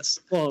wouldn't say that's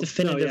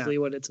definitively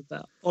what it's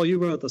about. Well, you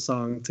wrote the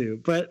song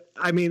too. But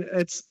I mean,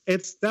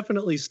 it's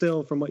definitely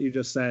still, from what you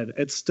just said,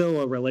 it's still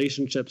a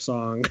relationship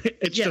song.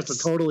 It's just a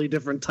totally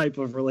different type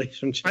of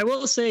relationship. I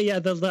will say,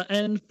 the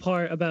end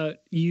part about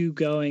you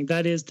going,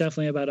 that is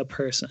definitely about a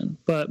person,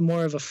 but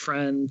more of a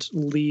friend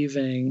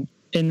leaving.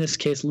 In this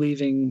case,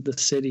 leaving the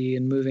city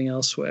and moving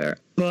elsewhere.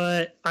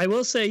 But I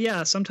will say,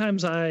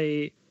 sometimes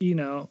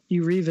you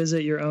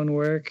revisit your own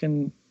work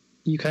and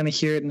you kind of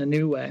hear it in a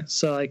new way.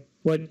 So like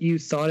what you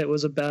thought it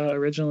was about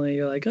originally,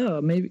 you're like, oh,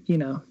 maybe,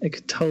 it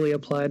could totally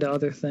apply to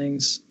other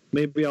things.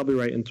 Maybe I'll be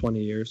right in 20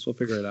 years. We'll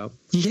figure it out.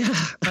 Yeah,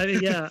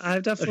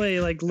 I've definitely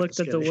like looked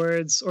at the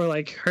words or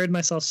like heard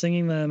myself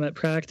singing them at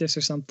practice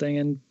or something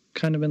and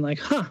kind of been like,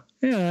 huh,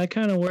 yeah, that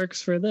kind of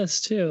works for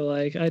this too.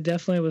 Like I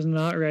definitely was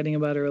not writing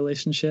about a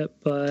relationship,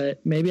 but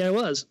maybe I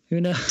was.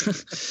 Who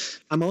knows?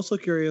 I'm also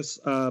curious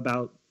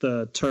about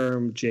the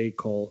term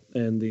J-cult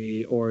and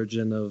the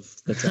origin of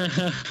the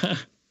term.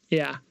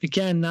 Yeah,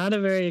 again, not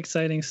a very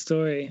exciting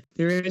story.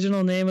 The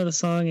original name of the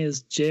song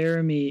is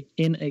Jeremy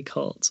in a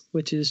Cult,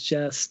 which is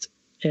just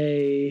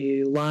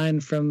a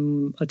line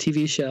from a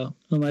TV show,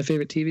 one of my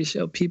favorite TV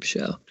show, Peep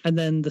Show. And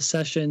then the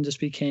session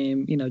just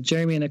became,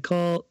 Jeremy in a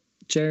Cult,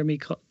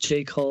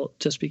 J Cult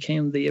just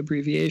became the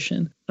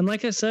abbreviation. And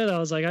like I said, I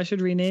was like, I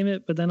should rename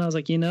it. But then I was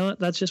like,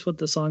 that's just what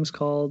the song's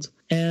called.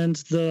 And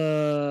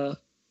the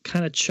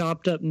kind of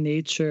chopped up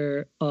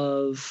nature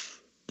of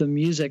the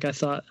music, I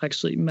thought,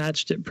 actually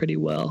matched it pretty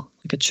well.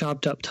 Like a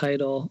chopped up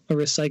title, a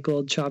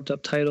recycled chopped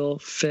up title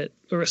fit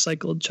a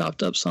recycled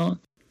chopped up song.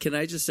 Can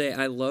I just say,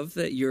 I love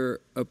that your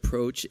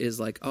approach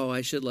is like, oh,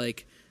 I should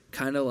like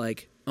kind of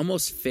like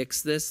almost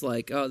fix this.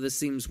 Like, oh, this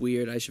seems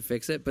weird, I should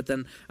fix it. But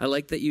then I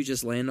like that you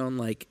just land on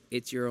like,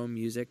 it's your own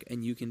music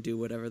and you can do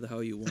whatever the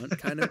hell you want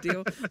kind of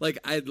deal. Like,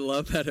 I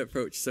love that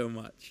approach so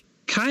much.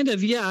 Kind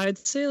of, yeah. I'd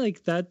say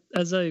like that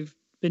as I've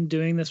been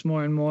doing this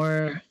more and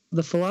more,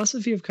 the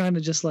philosophy of kind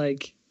of just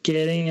like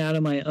getting out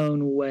of my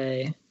own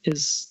way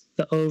is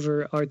the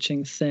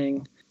overarching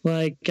thing.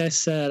 Like I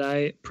said,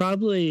 I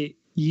probably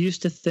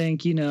used to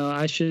think,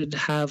 I should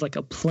have like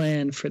a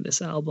plan for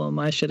this album.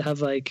 I should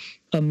have like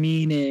a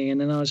meaning.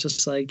 And then I was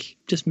just like,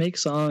 just make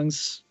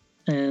songs.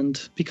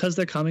 And because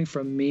they're coming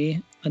from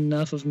me,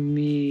 enough of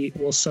me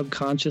will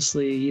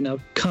subconsciously,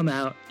 come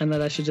out, and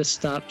that I should just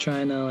stop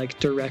trying to like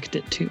direct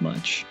it too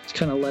much. Just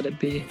kind of let it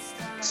be.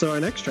 So our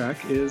next track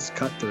is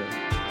Cut Through.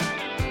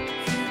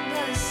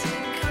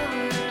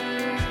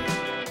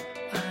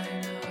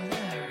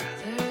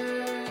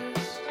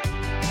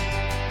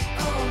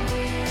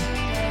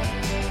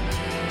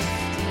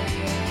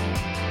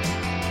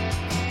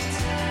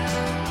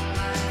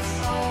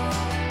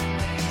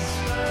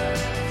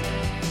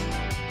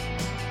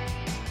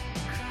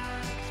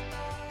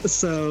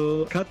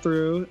 So Cut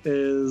Through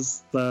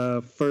is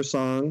the first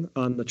song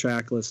on the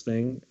track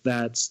listing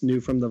that's new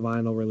from the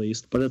vinyl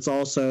release, but it's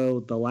also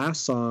the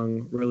last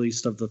song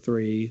released of the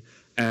three,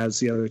 as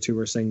the other two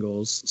were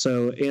singles.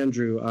 So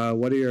Andrew,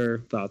 what are your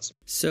thoughts?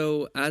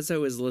 So as I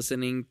was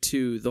listening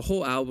to the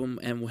whole album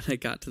and when I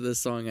got to this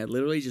song, I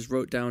literally just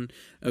wrote down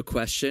a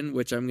question,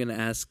 which I'm going to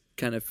ask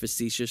kind of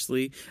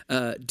facetiously.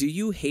 Do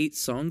you hate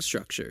song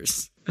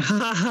structures?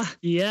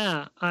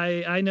 Yeah,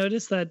 I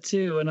noticed that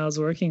too when I was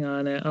working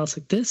on it. I was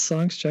like, this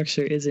song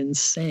structure is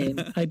insane.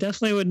 I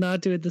definitely would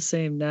not do it the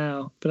same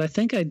now, but I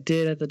think I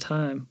did at the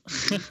time.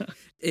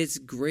 It's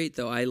great,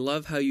 though. I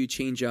love how you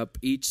change up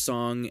each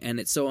song, and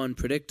it's so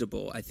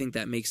unpredictable. I think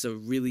that makes a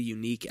really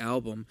unique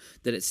album,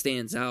 that it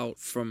stands out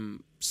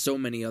from so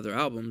many other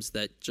albums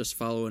that just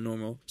follow a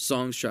normal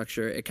song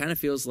structure. It kind of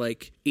feels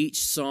like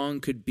each song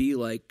could be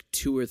like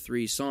 2 or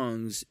 3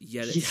 songs,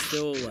 yet it's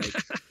still like,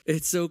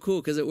 it's so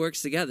cool because it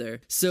works together.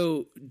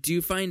 So do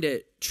you find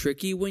it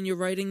tricky when you're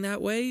writing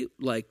that way?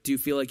 Like, do you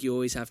feel like you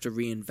always have to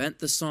reinvent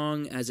the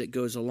song as it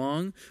goes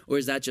along, or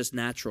is that just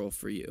natural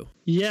for you?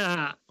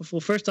 Yeah.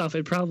 Well, first off,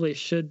 it probably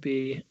should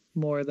be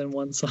more than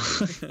one song.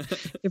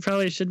 It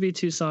probably should be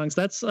 2 songs.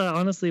 That's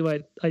honestly why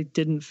I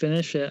didn't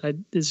finish it.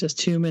 It's just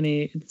too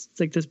many. It's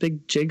like this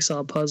big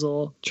jigsaw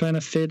puzzle trying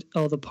to fit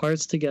all the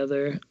parts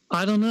together.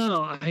 I don't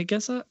know. I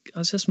guess I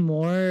was just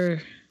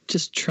more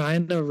just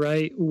trying to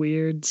write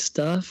weird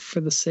stuff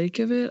for the sake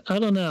of it. I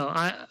don't know.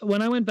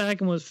 When I went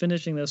back and was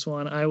finishing this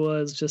one, I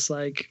was just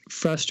like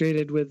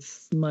frustrated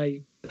with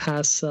my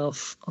past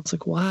self. I was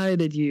like, why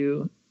did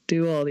you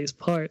do all these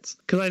parts?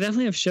 Because I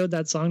definitely have showed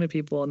that song to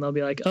people and they'll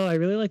be like, oh, I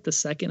really like the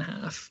second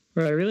half,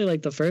 or I really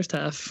like the first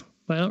half,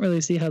 but I don't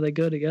really see how they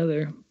go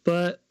together.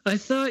 But I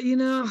thought,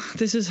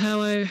 this is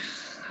how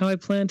I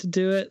plan to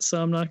do it, so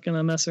I'm not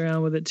gonna mess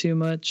around with it too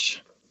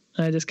much.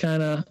 I just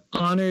kind of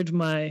honored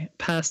my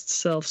past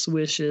self's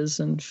wishes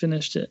and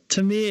finished it.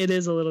 To me, it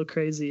is a little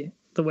crazy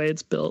the way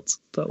it's built,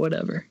 but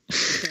whatever.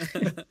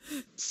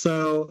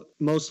 So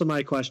most of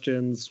my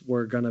questions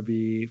were gonna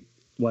be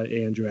what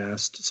Andrew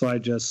asked. So I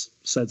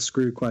just said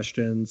screw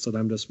questions, and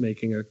I'm just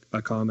making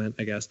a comment,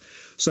 I guess.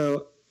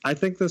 So I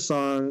think this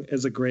song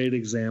is a great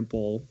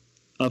example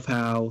of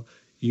how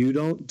you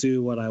don't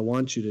do what I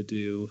want you to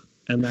do,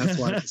 and that's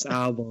why this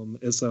album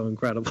is so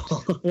incredible.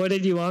 What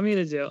did you want me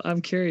to do?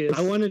 I'm curious.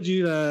 I wanted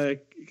you to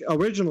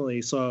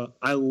originally, so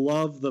I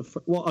love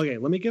okay,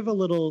 let me give a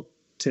little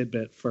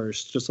tidbit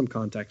first, just some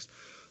context.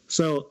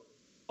 So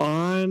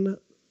on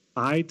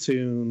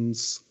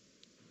iTunes,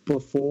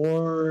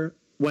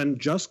 when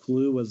Just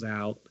Glue was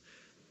out,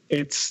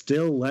 it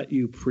still let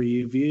you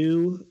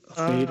preview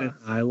Fade and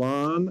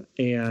Nylon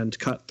and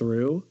Cut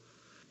Through,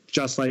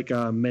 just like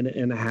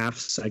 1.5-minute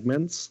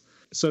segments.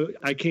 So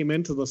I came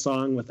into the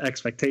song with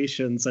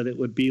expectations that it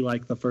would be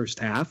like the first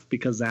half,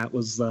 because that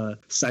was the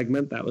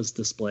segment that was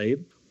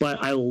displayed.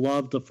 But I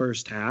loved the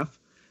first half.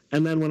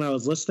 And then when I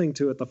was listening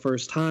to it the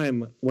first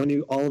time, when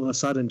you all of a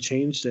sudden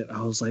changed it,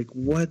 I was like,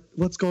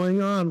 what's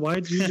going on? Why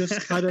did you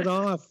just cut it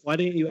off? Why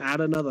didn't you add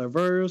another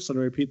verse and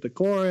repeat the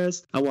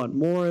chorus? I want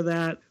more of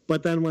that.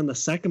 But then when the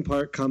second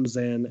part comes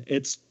in,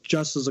 it's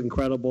just as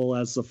incredible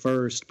as the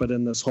first, but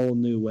in this whole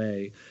new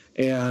way.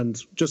 And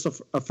just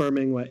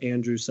affirming what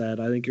Andrew said,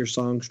 I think your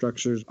song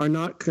structures are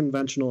not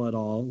conventional at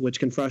all, which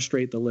can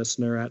frustrate the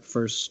listener at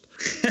first.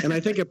 And I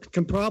think it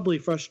can probably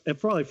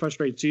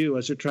frustrates you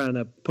as you're trying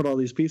to put all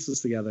these pieces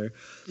together.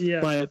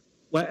 Yeah. But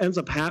what ends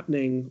up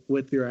happening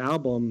with your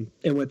album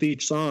and with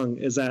each song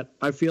is that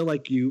I feel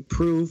like you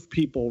prove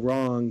people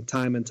wrong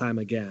time and time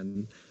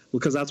again,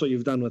 because that's what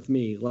you've done with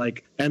me.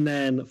 And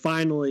then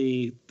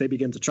finally they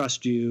begin to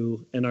trust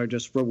you and are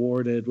just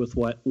rewarded with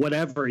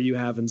whatever you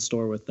have in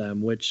store with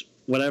them, which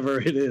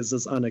whatever it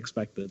is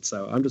unexpected.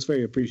 So I'm just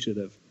very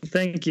appreciative.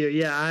 Thank you.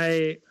 Yeah,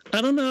 I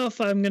don't know if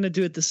I'm going to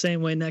do it the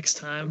same way next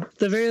time. At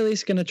the very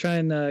least, going to try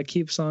and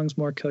keep songs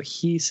more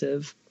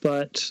cohesive,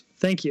 but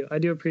thank you. I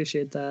do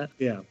appreciate that.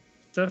 Yeah.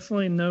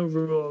 Definitely no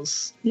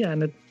rules. Yeah,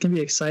 and it can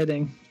be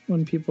exciting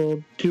when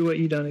people do what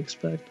you don't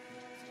expect.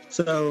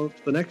 So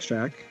the next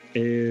track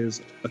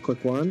is a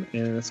quick one,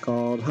 and it's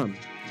called Hum.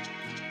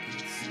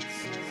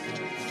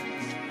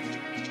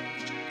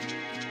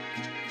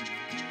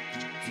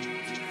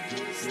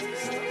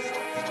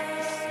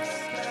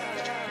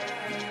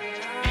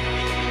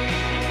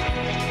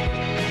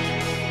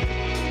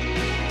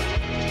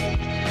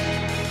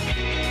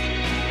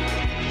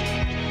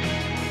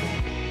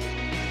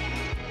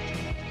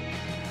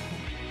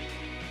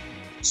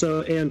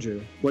 So,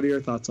 Andrew, what are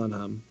your thoughts on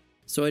Hum?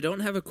 So I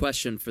don't have a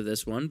question for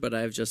this one, but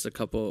I have just a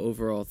couple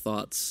overall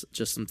thoughts,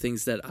 just some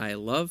things that I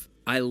love.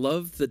 I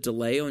love the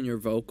delay on your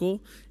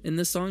vocal in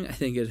this song. I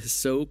think it is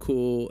so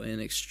cool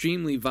and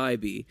extremely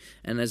vibey.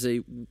 And as I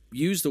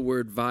use the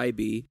word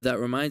vibey, that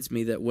reminds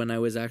me that when I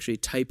was actually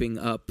typing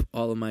up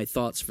all of my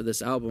thoughts for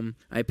this album,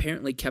 I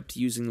apparently kept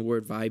using the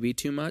word vibey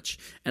too much,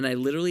 and I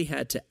literally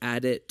had to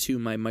add it to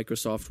my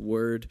Microsoft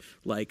Word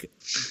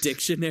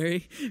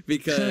dictionary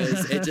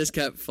because it just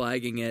kept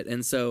flagging it.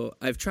 And so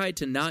I've tried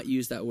to not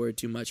use that word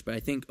too much, but I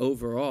think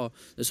overall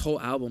this whole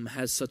album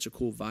has such a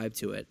cool vibe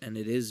to it, and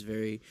it is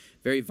very,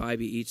 very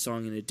vibey, each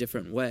song in a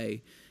different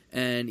way.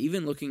 And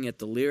even looking at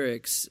the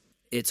lyrics,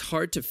 it's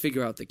hard to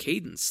figure out the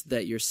cadence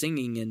that you're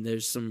singing, and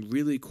there's some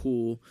really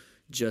cool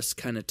just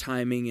kind of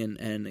timing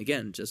and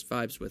again, just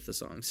vibes with the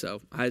song.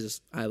 So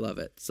I love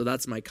it. So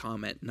that's my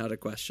comment, not a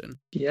question.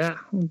 Yeah,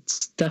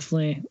 it's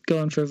definitely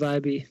going for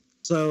vibey.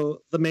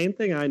 So the main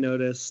thing I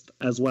noticed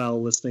as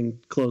well, listening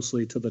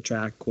closely to the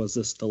track, was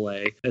this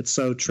delay. It's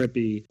so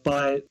trippy,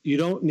 but you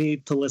don't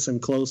need to listen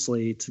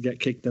closely to get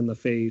kicked in the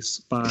face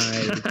by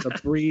the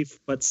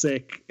brief but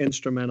sick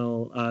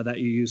instrumental that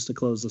you use to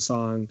close the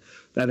song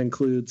that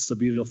includes the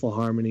beautiful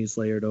harmonies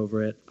layered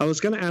over it. I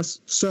was going to ask,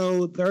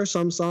 so there are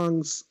some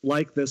songs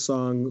like this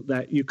song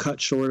that you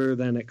cut shorter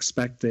than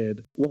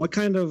expected. What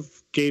kind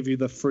of gave you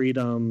the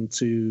freedom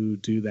to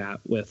do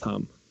that with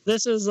Hum?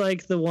 This is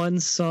the one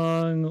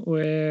song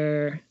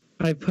where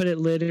I put it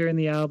later in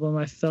the album.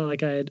 I felt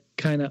like I had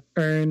kind of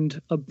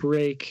earned a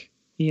break,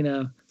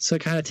 so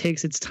it kind of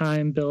takes its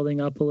time building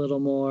up a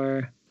little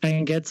more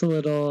and gets a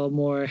little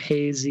more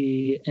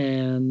hazy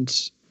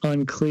and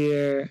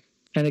unclear.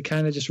 And it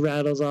kind of just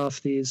rattles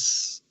off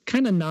these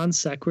kind of non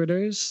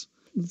sequiturs.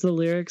 The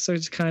lyrics are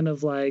just kind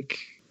of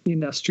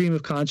stream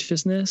of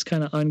consciousness,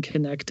 kind of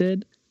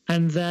unconnected.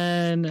 And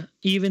then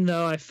even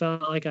though I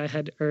felt like I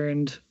had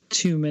earned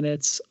 2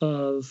 minutes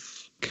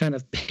of kind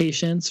of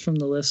patience from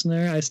the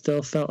listener, I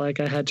still felt like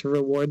I had to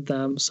reward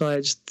them. So I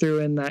just threw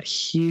in that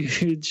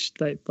huge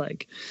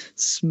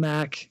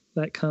smack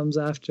that comes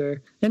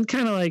after, and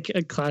kind of like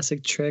a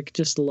classic trick,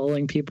 just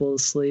lulling people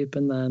to sleep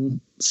and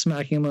then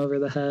smacking them over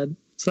the head.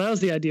 So that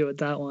was the idea with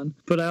that one.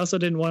 But I also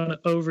didn't want to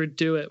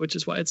overdo it, which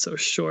is why it's so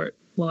short.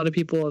 A lot of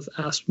people have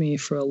asked me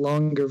for a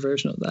longer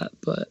version of that,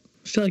 but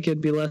I feel like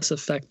it'd be less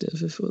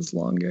effective if it was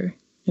longer.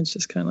 It's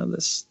just kind of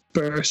this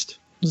burst.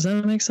 Does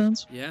that make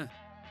sense? Yeah.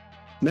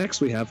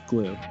 Next, we have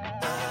Glue.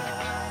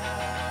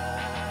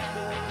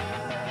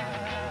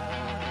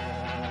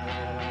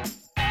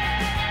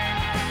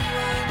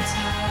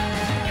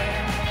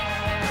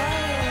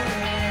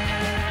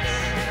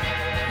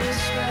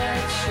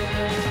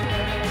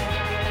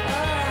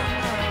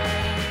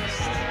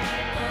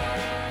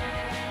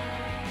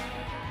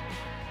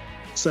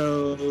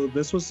 So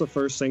this was the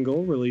first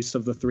single released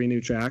of the 3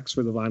 new tracks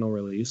for the vinyl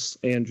release.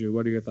 Andrew,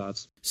 what are your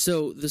thoughts?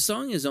 So the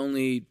song is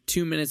only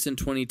 2 minutes and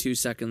 22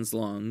 seconds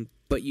long,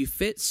 but you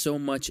fit so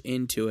much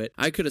into it.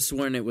 I could have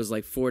sworn it was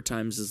 4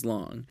 times as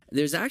long.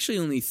 There's actually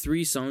only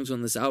 3 songs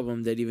on this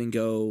album that even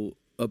go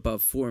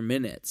above 4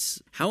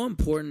 minutes. How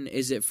important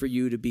is it for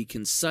you to be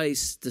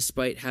concise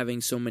despite having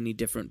so many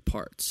different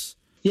parts?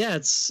 Yeah,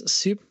 it's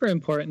super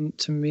important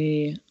to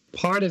me.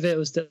 Part of it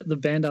was that the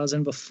band I was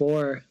in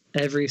before,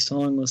 every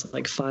song was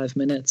 5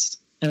 minutes,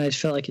 and I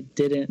felt like it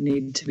didn't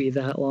need to be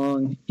that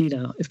long.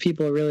 If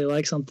people really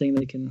like something,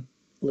 they can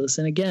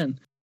listen again.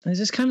 And it's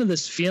just kind of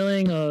this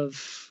feeling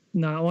of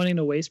not wanting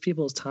to waste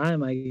people's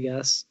time, I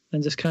guess.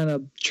 and just kind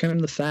of trim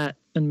the fat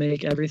and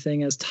make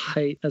everything as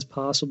tight as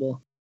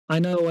possible. I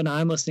know when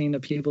I'm listening to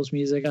people's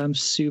music, I'm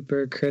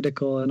super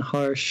critical and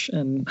harsh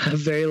and have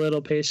very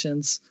little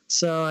patience.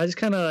 So I just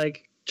kind of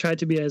like try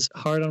to be as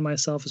hard on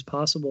myself as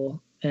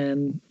possible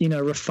and, you know,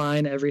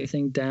 refine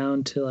everything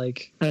down to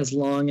like as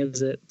long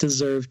as it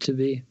deserved to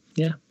be.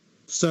 Yeah.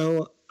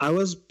 So I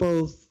was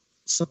both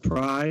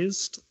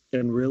surprised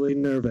and really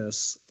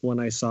nervous when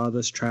I saw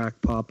this track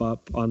pop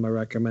up on my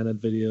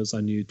recommended videos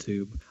on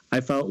YouTube.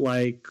 I felt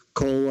like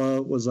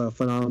Cola was a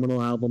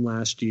phenomenal album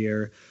last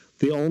year.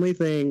 The only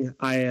thing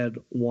I had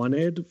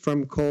wanted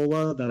from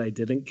Cola that I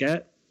didn't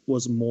get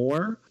was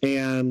more,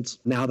 and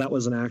now that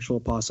was an actual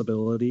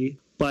possibility.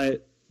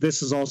 But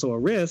this is also a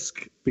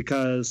risk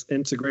because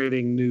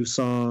integrating new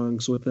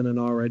songs within an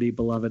already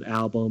beloved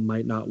album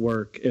might not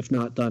work if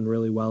not done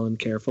really well and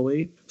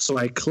carefully. So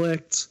I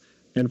clicked,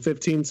 and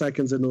 15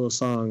 seconds into the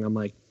song, I'm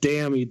like,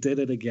 damn, he did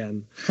it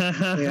again.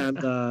 And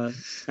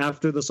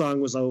after the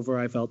song was over,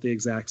 I felt the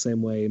exact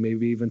same way,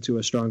 maybe even to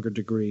a stronger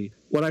degree.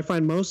 What I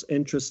find most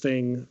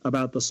interesting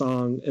about the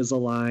song is the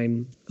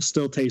line,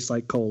 "Still tastes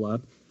like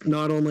cola."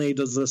 Not only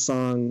does this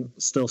song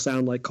still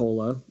sound like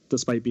cola,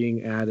 despite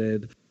being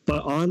added,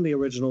 but on the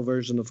original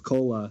version of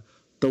Cola,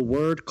 the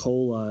word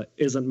cola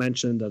isn't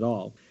mentioned at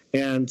all.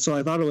 And so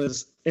I thought it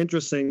was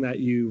interesting that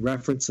you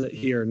reference it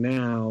here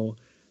now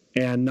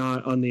and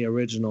not on the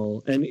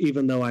original, and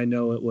even though I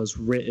know it was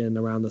written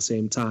around the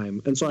same time.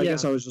 And so I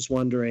guess I was just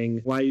wondering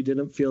why you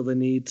didn't feel the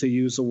need to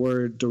use the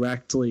word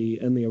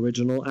directly in the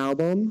original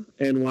album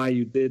and why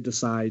you did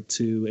decide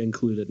to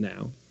include it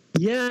now.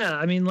 Yeah,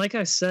 I mean, like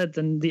I said,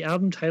 then the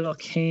album title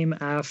came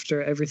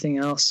after everything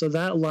else. So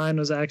that line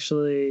was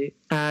actually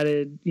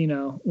added, you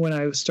know, when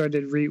I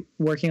started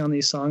working on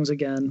these songs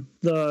again.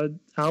 The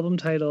album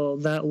title,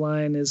 that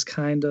line is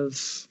kind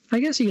of, I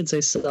guess you could say,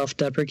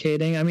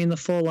 self-deprecating. I mean, the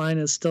full line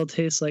is "still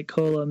tastes like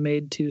cola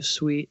made too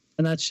sweet."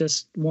 And that's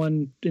just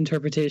one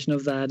interpretation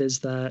of that, is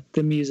that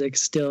the music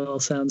still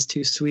sounds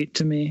too sweet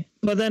to me.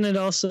 But then it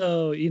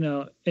also, you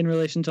know, in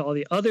relation to all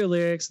the other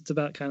lyrics, it's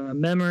about kind of a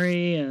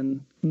memory,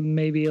 and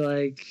maybe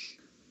like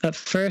at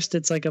first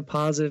it's like a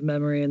positive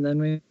memory, and then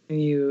when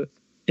it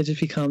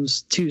just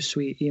becomes too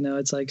sweet, you know,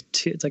 it's like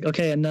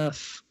okay,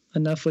 enough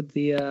with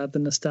the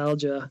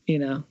nostalgia, you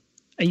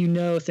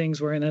know,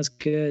 things weren't as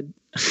good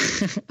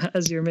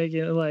as you're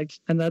making it like,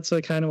 and that's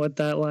what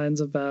that line's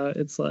about.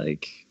 It's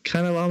like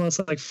kind of almost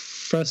like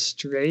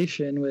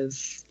frustration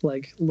with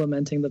like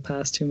lamenting the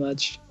past too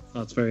much.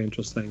 That's very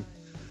interesting.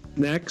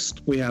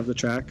 Next, we have the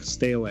track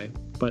 "Stay Away,"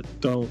 but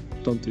don't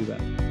do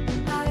that.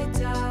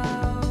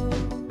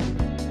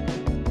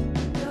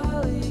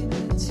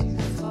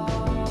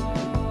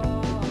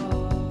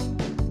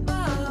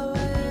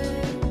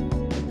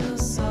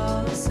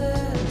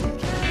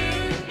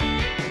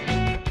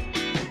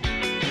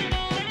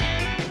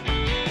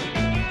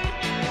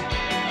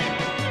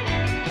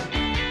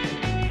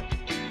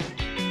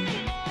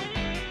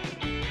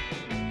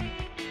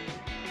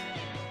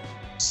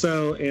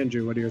 So,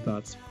 Andrew, what are your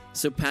thoughts?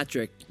 So,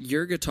 Patrick,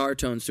 your guitar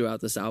tones throughout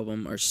this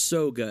album are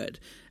so good.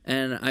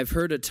 And I've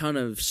heard a ton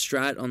of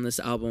Strat on this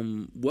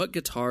album. What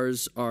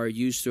guitars are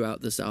used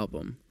throughout this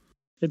album?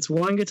 It's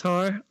one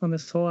guitar on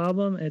this whole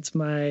album. It's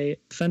my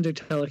Fender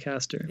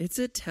Telecaster. It's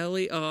a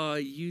Tele... Oh,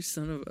 you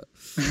son of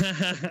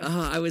a...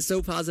 I was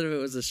so positive it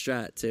was a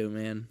Strat, too,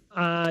 man.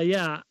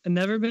 Yeah, I've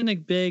never been a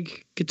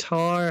big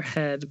guitar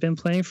head. Been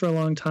playing for a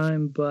long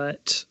time,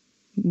 but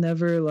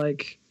never,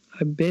 like...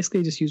 I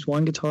basically just use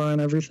one guitar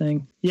on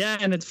everything. Yeah,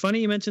 and it's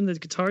funny you mentioned the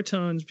guitar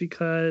tones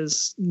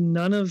because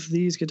none of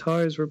these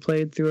guitars were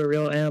played through a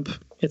real amp.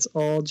 It's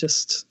all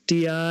just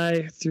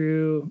DI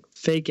through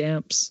fake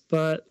amps.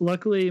 But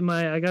luckily,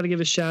 I got to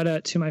give a shout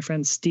out to my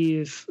friend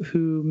Steve,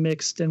 who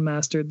mixed and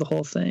mastered the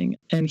whole thing.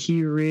 And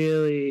he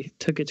really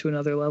took it to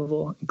another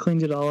level and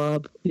cleaned it all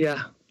up.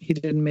 Yeah, he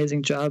did an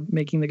amazing job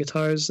making the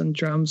guitars and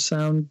drums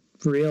sound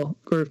real,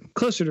 or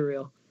closer to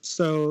real.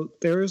 So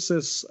there's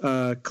this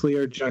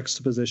clear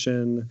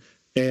juxtaposition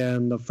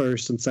in the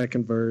first and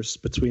second verse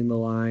between the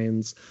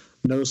lines,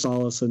 "no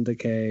solace in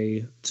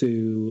decay"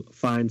 to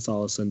 "find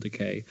solace in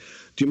decay."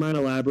 Do you mind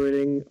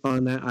elaborating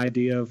on that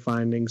idea of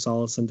finding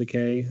solace in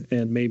decay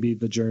and maybe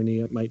the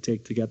journey it might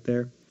take to get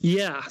there?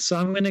 Yeah, so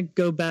I'm going to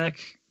go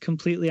back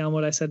completely on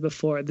what I said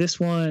before. This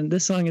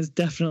song is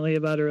definitely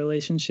about a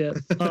relationship.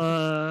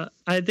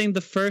 I think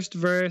the first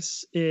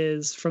verse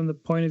is from the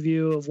point of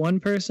view of one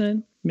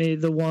person, maybe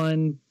the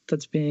one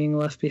that's being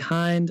left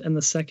behind, and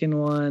the second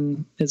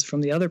one is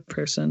from the other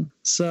person.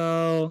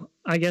 So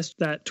I guess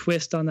that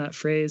twist on that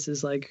phrase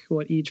is like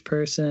what each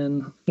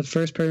person, the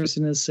first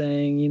person is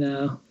saying, you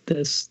know,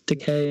 this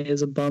decay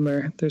is a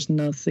bummer, there's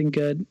nothing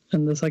good.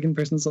 And the second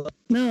person's like,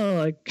 no,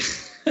 like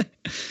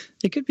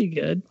it could be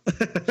good.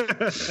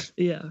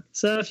 Yeah.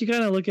 So if you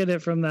kind of look at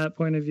it from that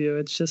point of view,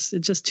 it's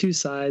just two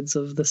sides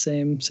of the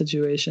same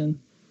situation.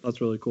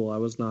 That's really cool. That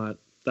was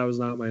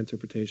not my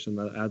interpretation.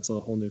 That adds a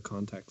whole new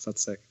context.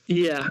 That's sick.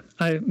 Yeah.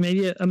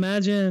 Maybe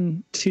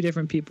imagine two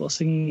different people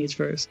singing each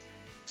verse.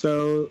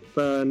 So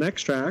the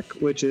next track,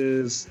 which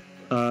is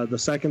the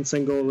second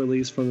single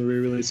released from the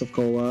re-release of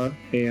Cola,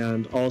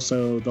 and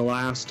also the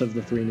last of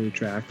the 3 new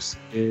tracks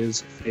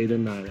is Fade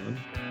and Nylon.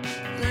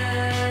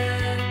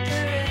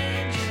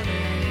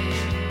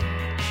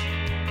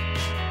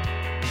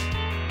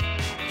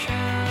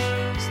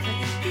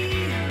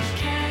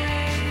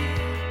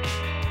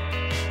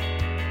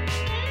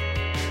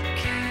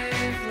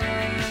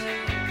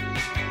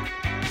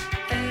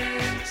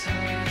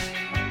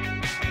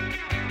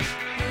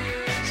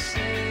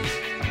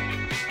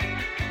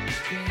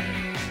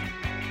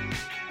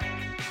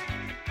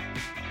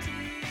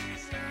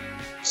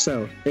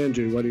 So,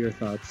 Andrew, what are your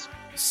thoughts?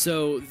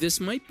 So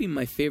this might be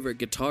my favorite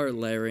guitar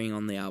layering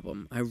on the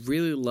album. I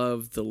really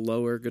love the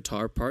lower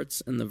guitar parts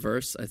in the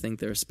verse. I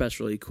think they're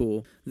especially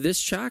cool. This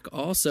track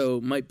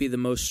also might be the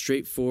most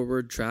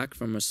straightforward track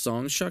from a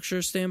song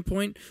structure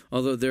standpoint,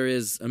 although there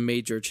is a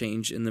major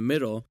change in the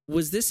middle.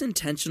 Was this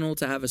intentional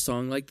to have a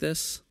song like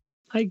this?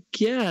 I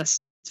guess.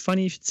 It's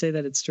funny you should say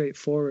that it's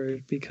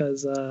straightforward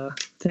because I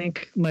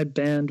think my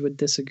band would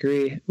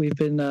disagree. We've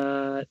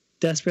been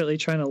desperately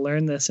trying to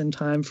learn this in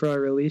time for our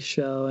release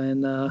show,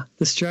 and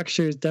the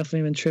structure has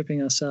definitely been tripping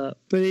us up.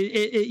 But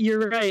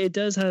you're right, it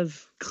does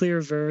have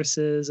clear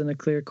verses and a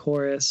clear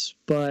chorus,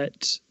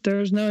 but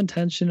there's no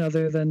intention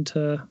other than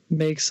to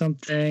make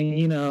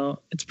something,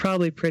 it's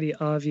probably pretty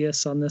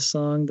obvious on this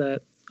song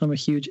that I'm a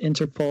huge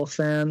Interpol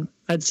fan.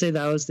 I'd say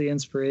that was the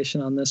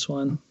inspiration on this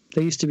one.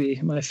 They used to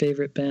be my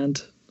favorite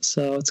band,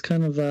 so it's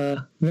kind of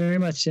very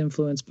much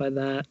influenced by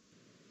that.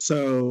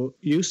 So,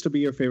 used to be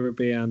your favorite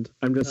band.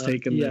 I'm just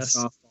taking this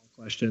softball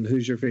question.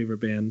 Who's your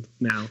favorite band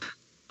now?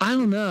 I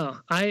don't know.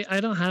 I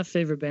don't have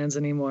favorite bands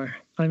anymore.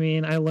 I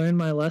mean, I learned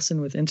my lesson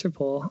with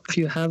Interpol. If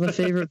you have a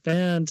favorite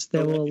band,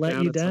 they will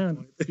let you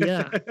down.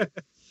 Yeah.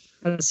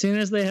 As soon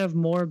as they have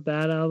more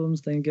bad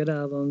albums than good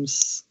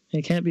albums,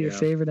 it can't be your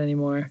favorite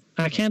anymore.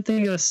 I can't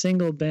think of a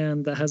single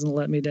band that hasn't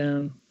let me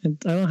down. I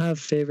don't have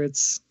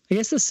favorites. I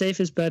guess the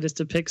safest bet is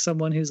to pick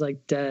someone who's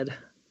like dead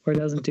or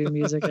doesn't do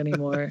music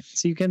anymore.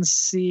 So you can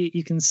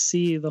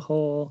see the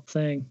whole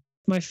thing.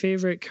 My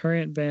favorite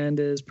current band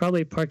is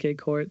probably Parquet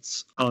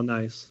Courts. Oh,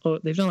 nice. Oh,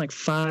 they've done like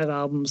 5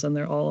 albums and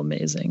they're all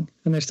amazing.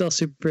 And they're still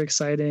super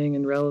exciting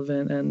and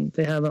relevant and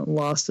they haven't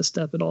lost a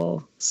step at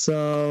all.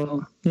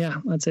 So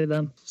yeah, I'd say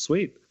them.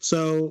 Sweet.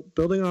 So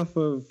building off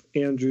of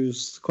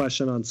Andrew's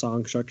question on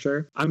song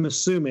structure, I'm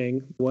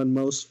assuming when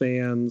most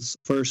fans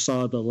first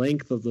saw the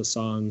length of the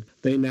song,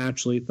 they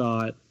naturally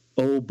thought,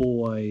 oh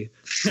boy,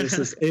 this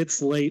is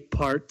It's Late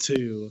Part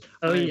 2.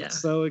 Oh, I'm yeah.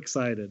 so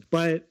excited.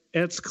 But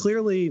it's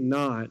clearly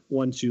not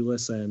once you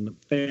listen.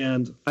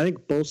 And I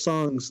think both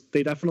songs,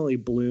 they definitely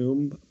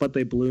bloom, but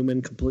they bloom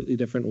in completely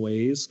different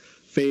ways.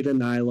 Fade and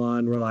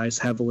Nylon relies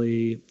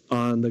heavily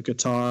on the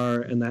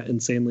guitar and that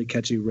insanely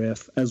catchy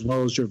riff, as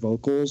well as your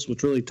vocals,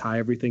 which really tie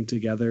everything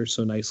together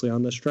so nicely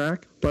on this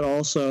track. But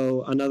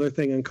also, another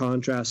thing in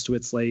contrast to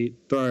It's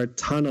Late, there are a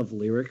ton of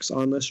lyrics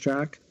on this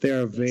track. They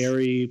are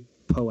very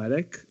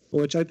poetic,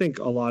 which I think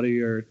a lot of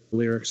your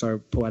lyrics are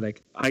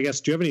poetic. I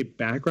guess, do you have any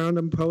background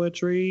in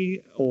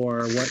poetry, or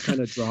what kind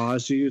of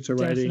draws you to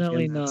writing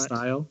Definitely in that not.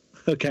 style?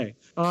 Okay.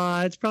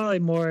 It's probably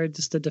more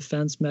just a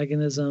defense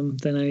mechanism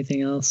than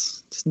anything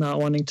else. Just not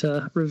wanting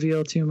to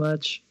reveal too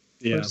much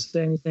or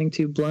say anything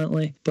too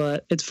bluntly.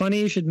 But it's funny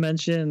you should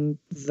mention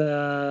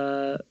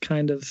the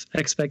kind of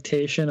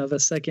expectation of a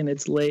second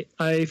It's Late.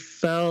 I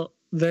felt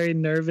very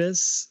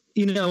nervous.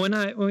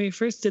 When we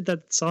first did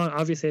that song,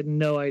 obviously I had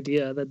no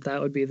idea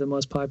that would be the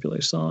most popular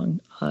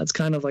song. It's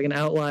kind of like an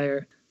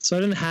outlier. So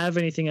I didn't have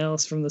anything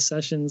else from the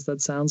sessions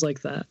that sounds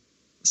like that.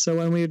 So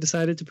when we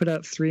decided to put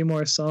out 3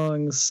 more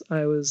songs,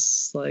 I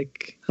was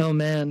like, oh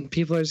man,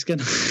 people are just going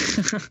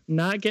to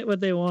not get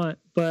what they want.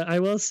 But I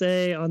will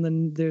say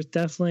there's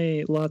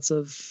definitely lots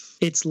of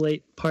It's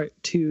Late Part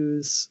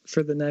 2s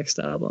for the next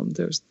album.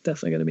 There's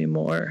definitely going to be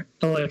more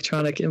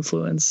electronic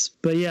influence.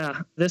 But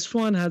yeah, this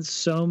one had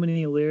so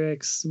many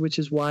lyrics, which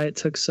is why it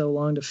took so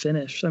long to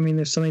finish. I mean,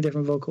 there's so many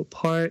different vocal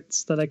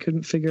parts that I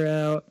couldn't figure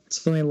out.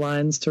 So many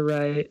lines to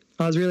write.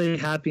 I was really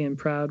happy and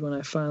proud when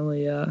I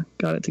finally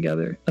got it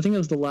together. I think it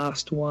was the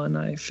last one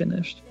I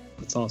finished.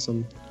 That's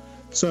awesome.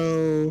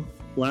 So,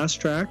 last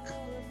track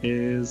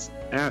is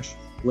Ash.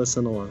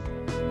 Listen along.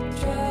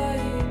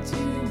 Trying to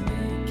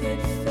make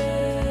it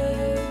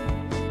fair.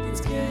 It's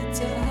good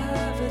to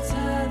have a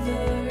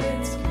tether.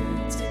 It's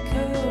good to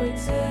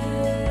coexist.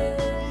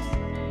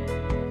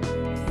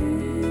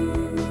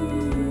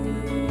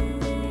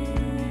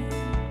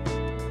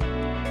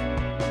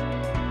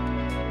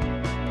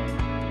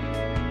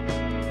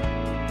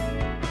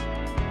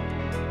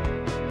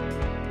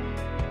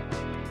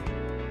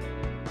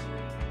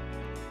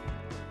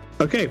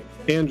 Okay,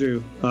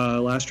 Andrew,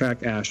 last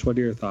track, Ash. What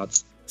are your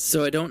thoughts?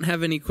 So I don't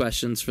have any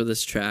questions for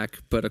this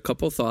track, but a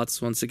couple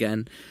thoughts once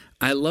again.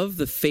 I love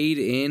the fade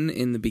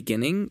in the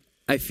beginning.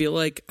 I feel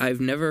like I've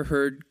never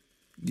heard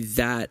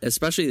that,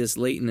 especially this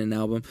late in an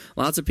album.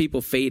 Lots of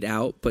people fade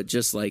out, but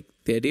just like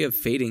the idea of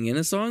fading in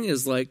a song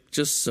is like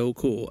just so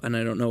cool. And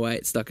I don't know why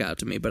it stuck out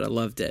to me, but I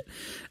loved it.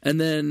 And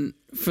then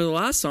for the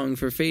last song,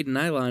 for Fade and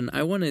Nylon,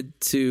 I wanted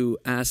to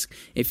ask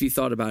if you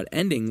thought about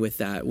ending with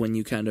that when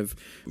you kind of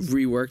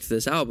reworked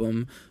this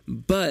album.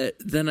 But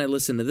then I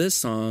listened to this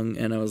song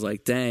and I was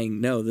like, dang,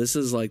 no, this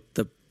is like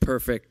the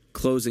perfect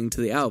closing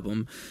to the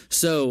album.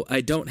 So I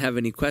don't have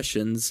any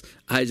questions.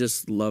 I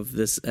just love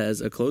this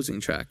as a closing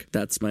track.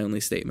 That's my only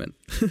statement.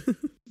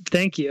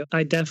 Thank you.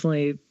 I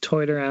definitely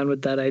toyed around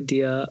with that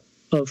idea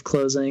of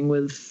closing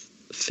with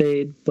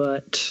Fade,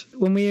 but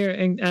when we were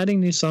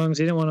adding new songs,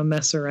 we didn't want to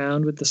mess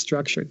around with the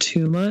structure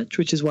too much,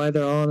 which is why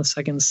they're all on the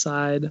second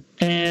side.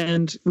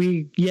 And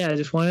we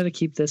just wanted to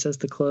keep this as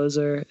the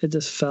closer. It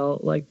just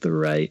felt like the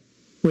right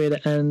way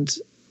to end.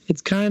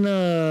 It's kind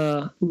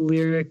of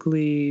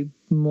lyrically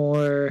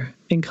more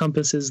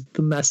encompasses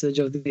the message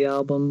of the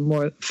album.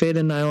 More Fade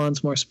and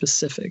Nylon's more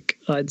specific,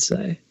 I'd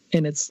say,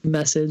 in its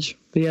message.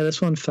 But yeah,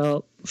 this one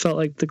felt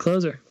like the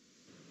closer.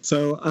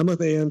 So I'm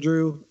with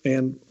Andrew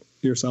and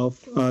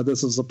yourself.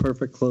 This is a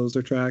perfect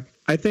closer track.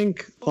 I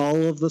think all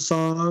of the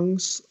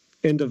songs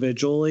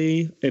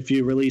individually, if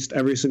you released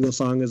every single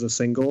song as a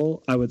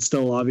single, I would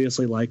still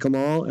obviously like them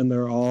all, and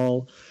they're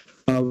all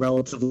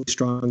relatively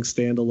strong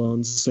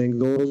standalone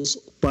singles.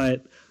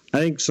 But I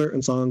think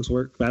certain songs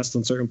work best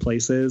in certain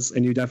places,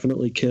 and you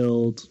definitely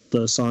killed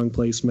the song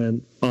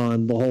placement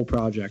on the whole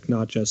project,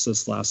 not just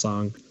this last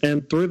song.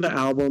 And through the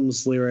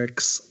album's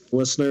lyrics,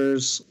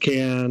 listeners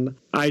can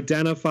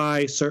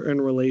identify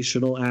certain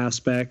relational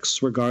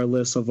aspects,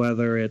 regardless of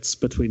whether it's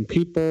between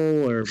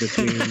people or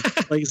between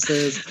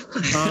places.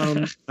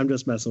 I'm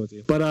just messing with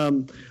you. But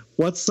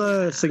what's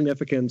the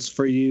significance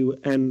for you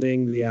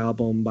ending the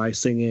album by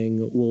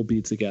singing "We'll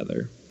Be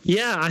Together"?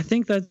 Yeah, I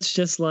think that's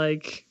just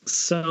like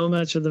so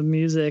much of the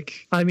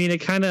music. I mean,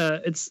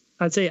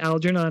 I'd say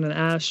Algernon and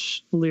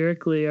Ash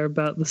lyrically are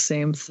about the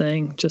same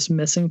thing, just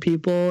missing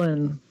people.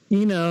 And,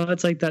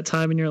 it's like that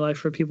time in your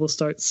life where people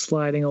start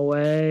sliding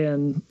away.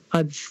 And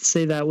I'd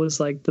say that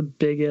was like the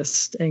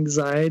biggest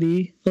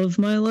anxiety of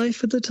my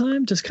life at the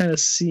time, just kind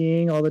of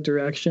seeing all the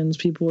directions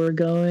people were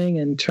going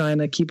and trying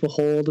to keep a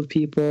hold of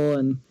people.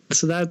 And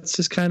so that's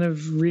just kind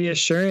of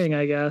reassuring,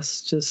 I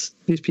guess, just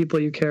these people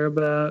you care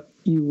about,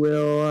 you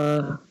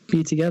will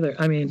be together.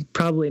 I mean,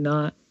 probably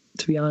not,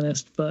 to be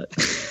honest, but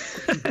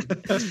I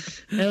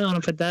don't want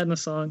to put that in a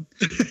song.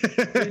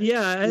 But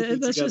yeah,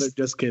 that's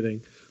just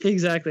kidding.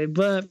 Exactly,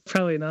 but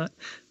probably not.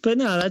 But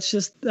no, that's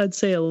just, I'd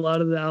say a lot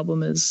of the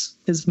album is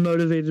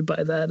motivated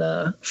by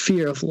that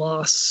fear of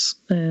loss.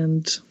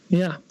 And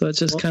yeah, so it's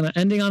just kind of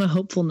ending on a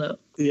hopeful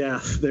note.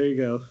 Yeah, there you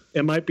go.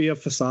 It might be a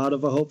facade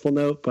of a hopeful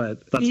note,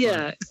 but that's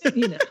fine.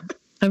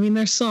 I mean,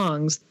 they're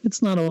songs.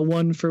 It's not a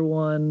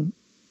one-to-one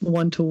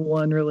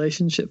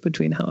relationship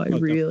between how I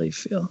really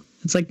feel.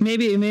 It's like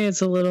maybe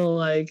it's a little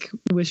like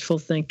wishful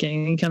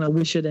thinking. You kind of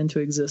wish it into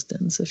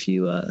existence if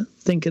you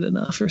think it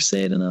enough or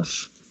say it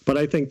enough. But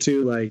I think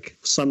too, like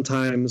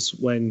sometimes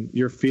when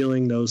you're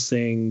feeling those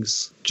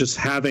things, just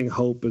having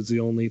hope is the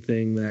only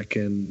thing that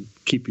can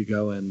keep you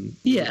going.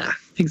 Yeah,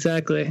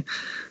 exactly.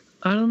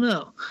 I don't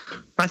know.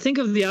 I think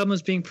of the album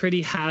as being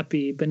pretty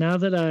happy, but now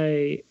that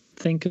I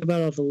think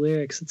about all the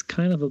lyrics, it's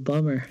kind of a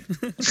bummer.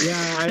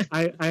 Yeah,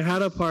 I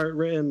had a part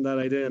written that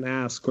I didn't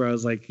ask where I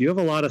was like, you have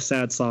a lot of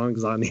sad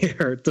songs on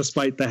here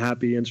despite the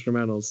happy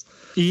instrumentals.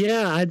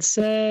 Yeah, I'd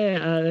say,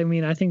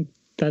 I think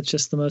that's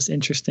just the most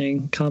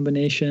interesting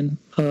combination.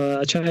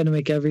 I try to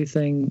make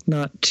everything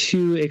not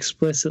too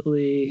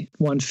explicitly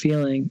one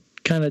feeling,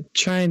 kind of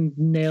try and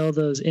nail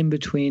those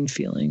in-between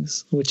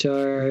feelings, which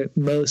are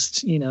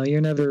most,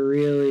 you're never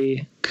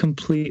really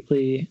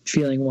completely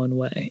feeling one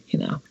way,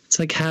 It's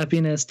like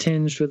happiness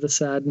tinged with the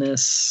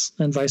sadness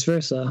and vice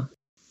versa.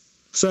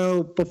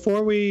 So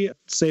before we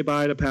say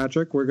bye to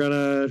Patrick, we're going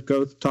to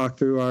go talk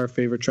through our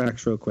favorite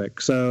tracks real quick.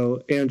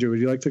 So Andrew, would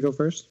you like to go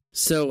first?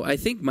 So I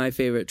think my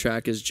favorite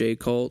track is J.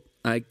 Colt.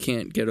 I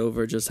can't get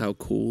over just how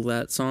cool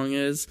that song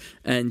is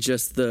and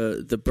just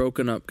the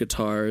broken up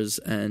guitars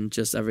and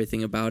just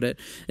everything about it.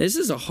 This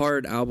is a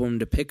hard album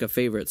to pick a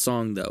favorite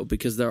song though,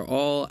 because they're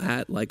all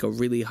at like a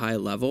really high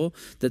level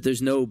that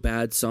there's no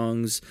bad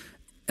songs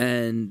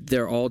and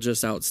they're all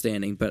just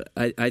outstanding. But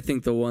I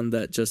think the one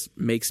that just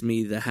makes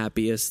me the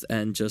happiest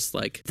and just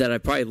like that I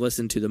probably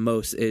listen to the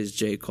most is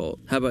J. Colt.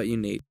 How about you,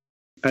 Nate?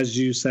 As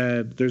you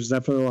said, there's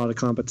definitely a lot of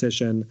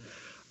competition.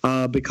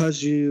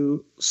 Because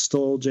you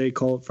stole J.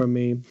 Colt from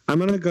me, I'm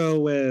going to go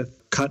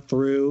with Cut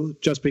Through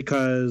just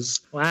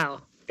because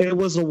it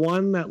was the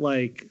one that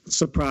like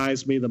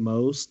surprised me the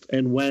most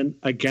and went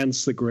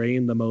against the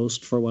grain the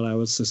most for what I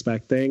was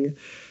suspecting.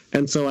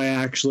 And so I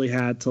actually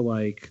had to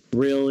like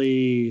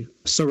really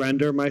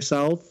surrender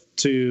myself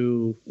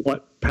to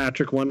what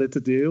Patrick wanted to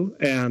do.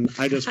 And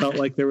I just felt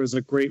like there was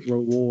a great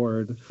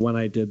reward when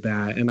I did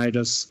that. And I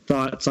just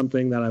thought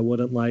something that I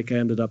wouldn't like, I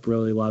ended up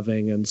really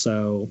loving. And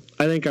so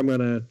I think I'm going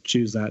to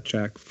choose that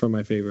track for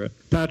my favorite.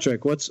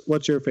 Patrick,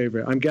 what's your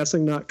favorite? I'm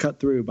guessing not Cut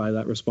Through by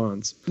that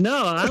response.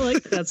 No, I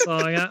like that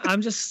song.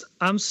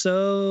 I'm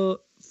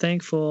so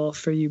thankful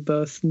for you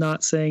both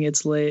not saying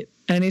It's Late.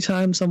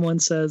 Anytime someone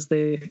says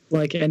they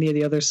like any of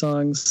the other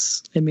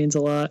songs, it means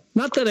a lot.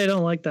 Not that I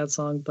don't like that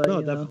song, but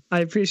No, I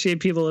appreciate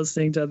people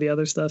listening to the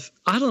other stuff.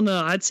 I don't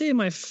know. I'd say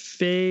my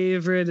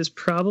favorite is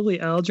probably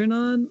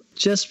Algernon,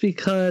 just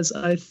because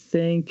I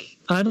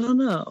don't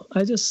know.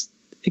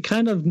 It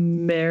kind of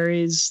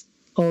marries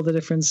all the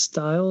different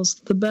styles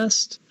the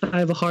best. I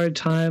have a hard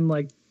time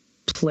like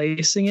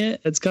placing it.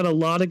 It's got a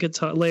lot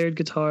of layered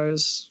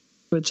guitars,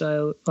 which I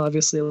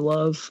obviously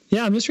love.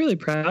 Yeah, I'm just really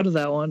proud of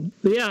that one.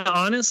 But yeah,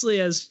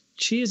 honestly, as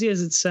cheesy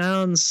as it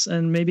sounds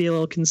and maybe a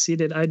little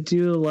conceited, I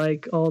do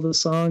like all the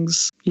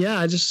songs.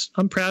 Yeah,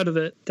 I'm proud of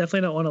it.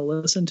 Definitely don't want to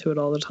listen to it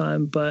all the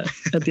time, but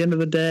at the end of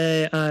the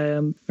day,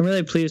 I'm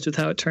really pleased with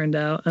how it turned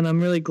out, and I'm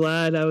really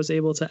glad I was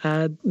able to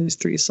add these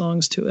 3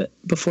 songs to it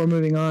before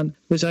moving on,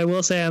 which I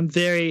will say I'm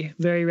very,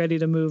 very ready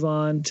to move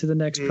on to the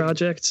next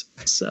project.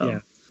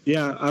 So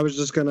Yeah, I was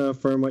just going to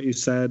affirm what you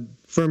said.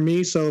 For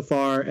me so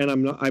far,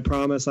 and I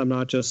promise I'm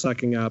not just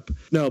sucking up.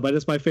 No, but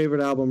it's my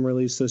favorite album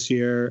released this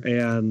year,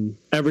 and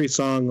every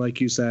song, like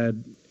you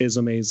said, is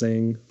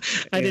amazing.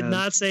 I did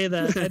not say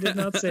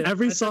that.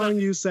 Every song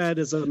you said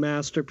is a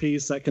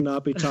masterpiece that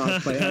cannot be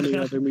topped by any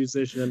other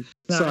musician.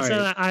 No, Sorry. I said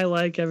that I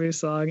like every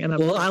song, and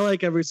I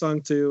like every song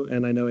too,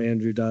 and I know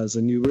Andrew does,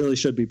 and you really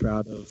should be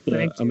proud of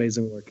the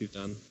amazing work you've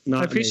done.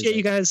 I appreciate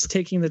you guys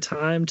taking the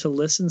time to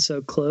listen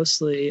so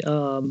closely.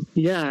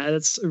 Yeah,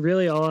 that's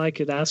really all I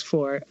could ask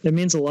for. It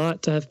means a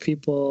lot to have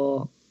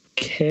people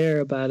care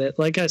about it.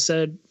 Like I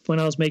said, when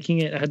I was making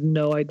it, I had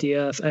no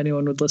idea if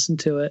anyone would listen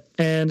to it,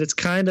 and it's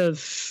kind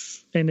of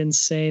an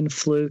insane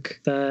fluke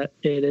that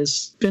it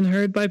has been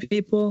heard by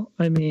people.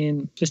 I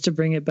mean, just to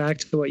bring it back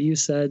to what you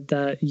said,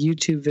 that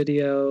YouTube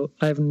video,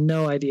 I have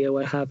no idea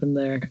what happened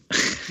there.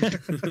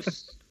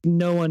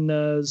 No one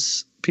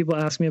knows. People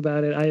ask me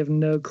about it. I have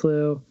no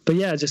clue. But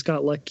yeah, I just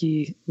got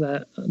lucky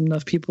that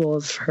enough people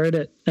have heard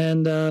it.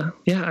 And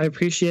yeah, I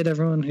appreciate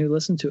everyone who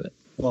listened to it.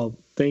 Well,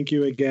 thank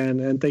you again.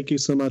 And thank you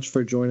so much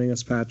for joining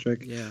us,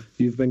 Patrick. Yeah.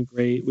 You've been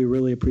great. We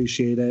really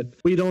appreciate it.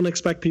 We don't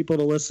expect people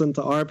to listen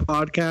to our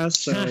podcast,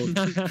 so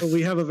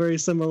we have a very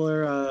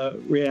similar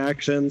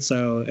reaction.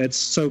 So it's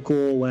so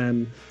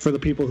cool for the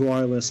people who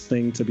are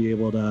listening to be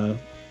able to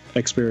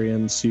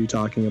experience you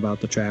talking about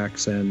the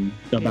tracks and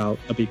about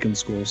A Beacon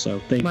School.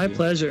 So thank you. My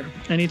pleasure.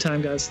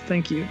 Anytime, guys.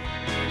 Thank you.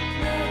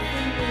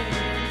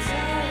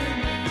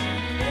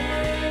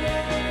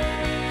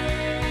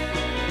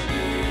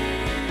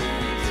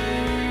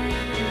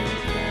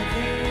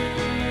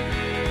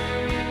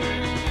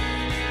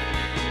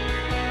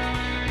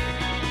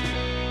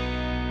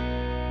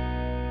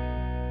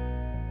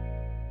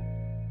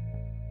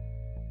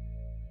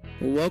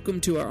 Welcome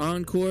to our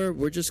encore.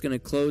 We're just going to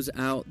close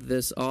out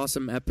this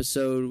awesome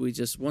episode. We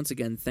just once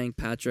again thank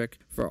Patrick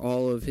for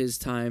all of his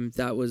time.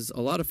 That was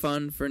a lot of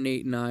fun for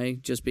Nate and I,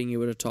 just being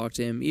able to talk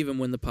to him. Even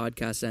when the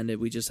podcast ended,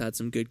 we just had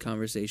some good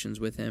conversations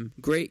with him.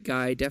 Great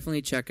guy.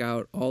 Definitely check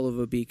out all of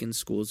A Beacon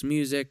School's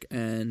music.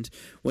 And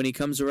when he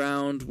comes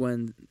around,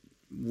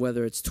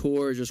 whether it's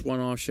tour or just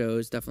one-off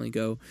shows, definitely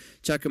go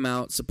check him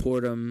out,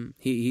 support him.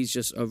 He's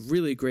just a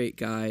really great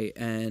guy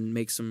and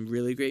makes some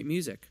really great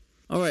music.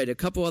 All right, a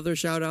couple other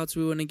shout-outs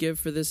we want to give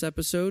for this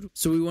episode.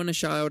 So we want to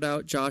shout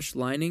out Josh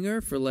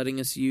Leininger for letting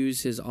us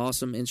use his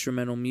awesome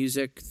instrumental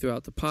music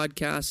throughout the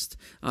podcast.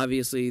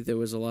 Obviously, there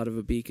was a lot of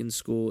A Beacon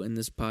School in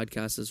this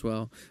podcast as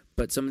well.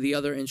 But some of the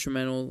other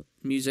instrumental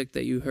music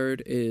that you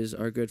heard is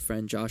our good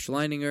friend Josh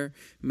Leininger,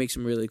 who makes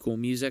some really cool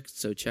music,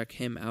 so check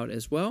him out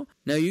as well.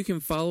 Now you can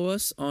follow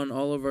us on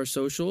all of our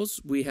socials.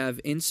 We have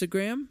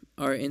Instagram.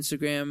 Our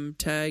Instagram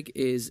tag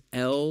is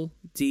LDLPod.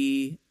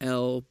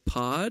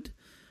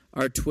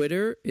 Our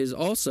Twitter is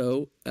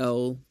also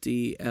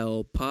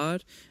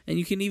LDLPod, and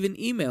you can even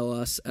email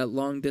us at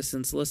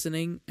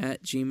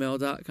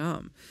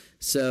longdistancelistening@gmail.com.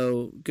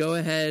 So go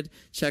ahead,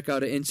 check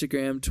out our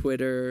Instagram,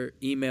 Twitter,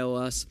 email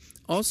us.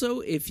 Also,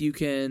 if you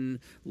can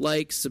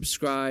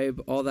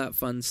subscribe, all that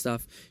fun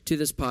stuff to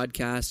this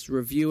podcast,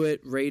 review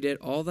it, rate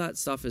it, all that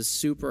stuff is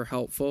super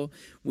helpful.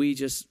 We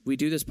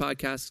do this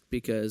podcast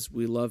because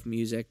we love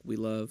music. We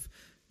love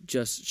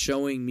just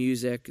showing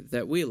music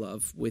that we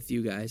love with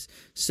you guys.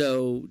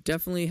 So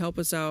definitely help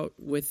us out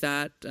with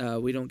that.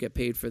 We don't get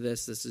paid for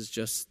this.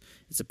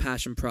 It's a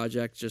passion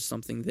project, just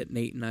something that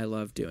Nate and I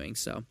love doing.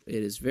 So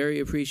it is very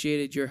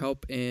appreciated, your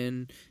help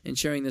in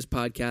sharing this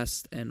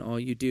podcast and all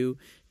you do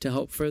to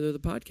help further the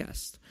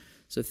podcast.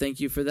 So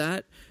thank you for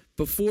that.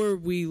 Before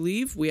we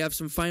leave, we have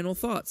some final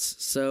thoughts.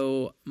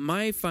 So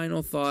my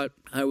final thought,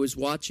 I was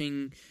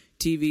watching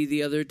TV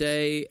the other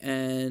day,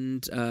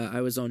 and I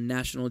was on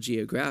National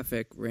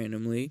Geographic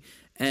randomly,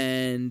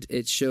 and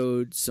it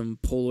showed some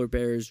polar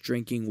bears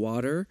drinking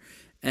water,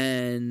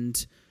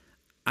 and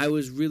I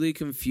was really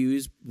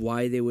confused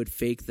why they would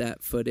fake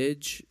that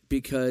footage,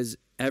 because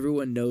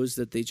everyone knows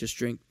that they just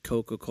drink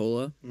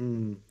Coca-Cola.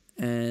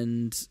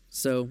 And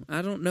so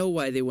I don't know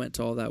why they went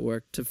to all that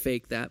work to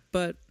fake that,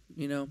 but,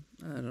 I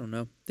don't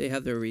know. They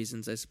have their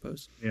reasons, I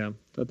suppose. Yeah,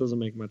 that doesn't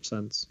make much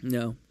sense.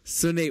 No.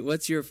 So, Nate,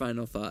 what's your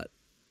final thought?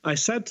 I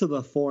said to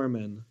the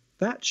foreman,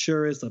 "That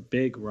sure is a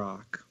big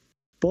rock."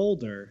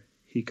 "Boulder,"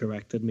 he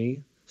corrected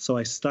me. So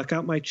I stuck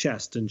out my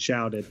chest and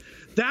shouted,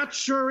 "That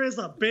sure is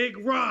a big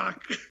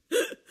rock!"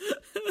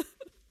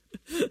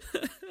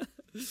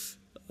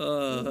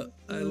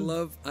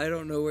 I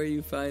don't know where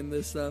you find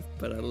this stuff,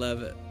 but I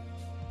love it.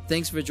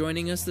 Thanks for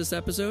joining us this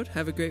episode.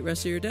 Have a great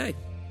rest of your day.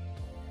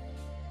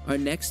 Our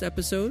next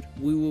episode,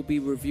 we will be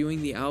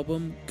reviewing the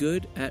album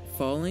Good at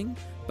Falling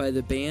by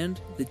the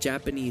band The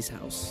Japanese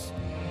House.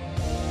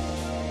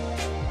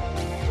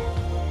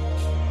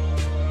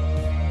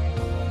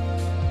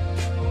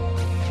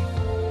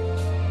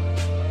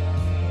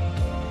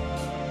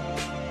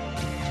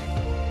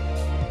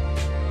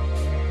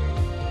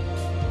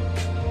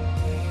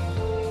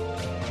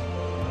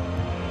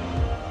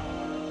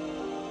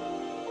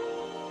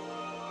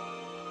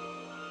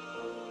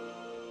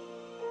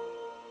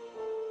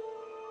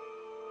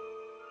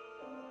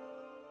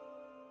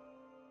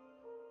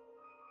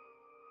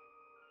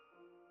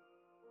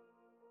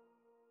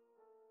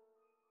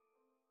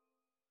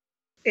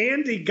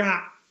 Andy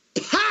got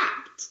popped!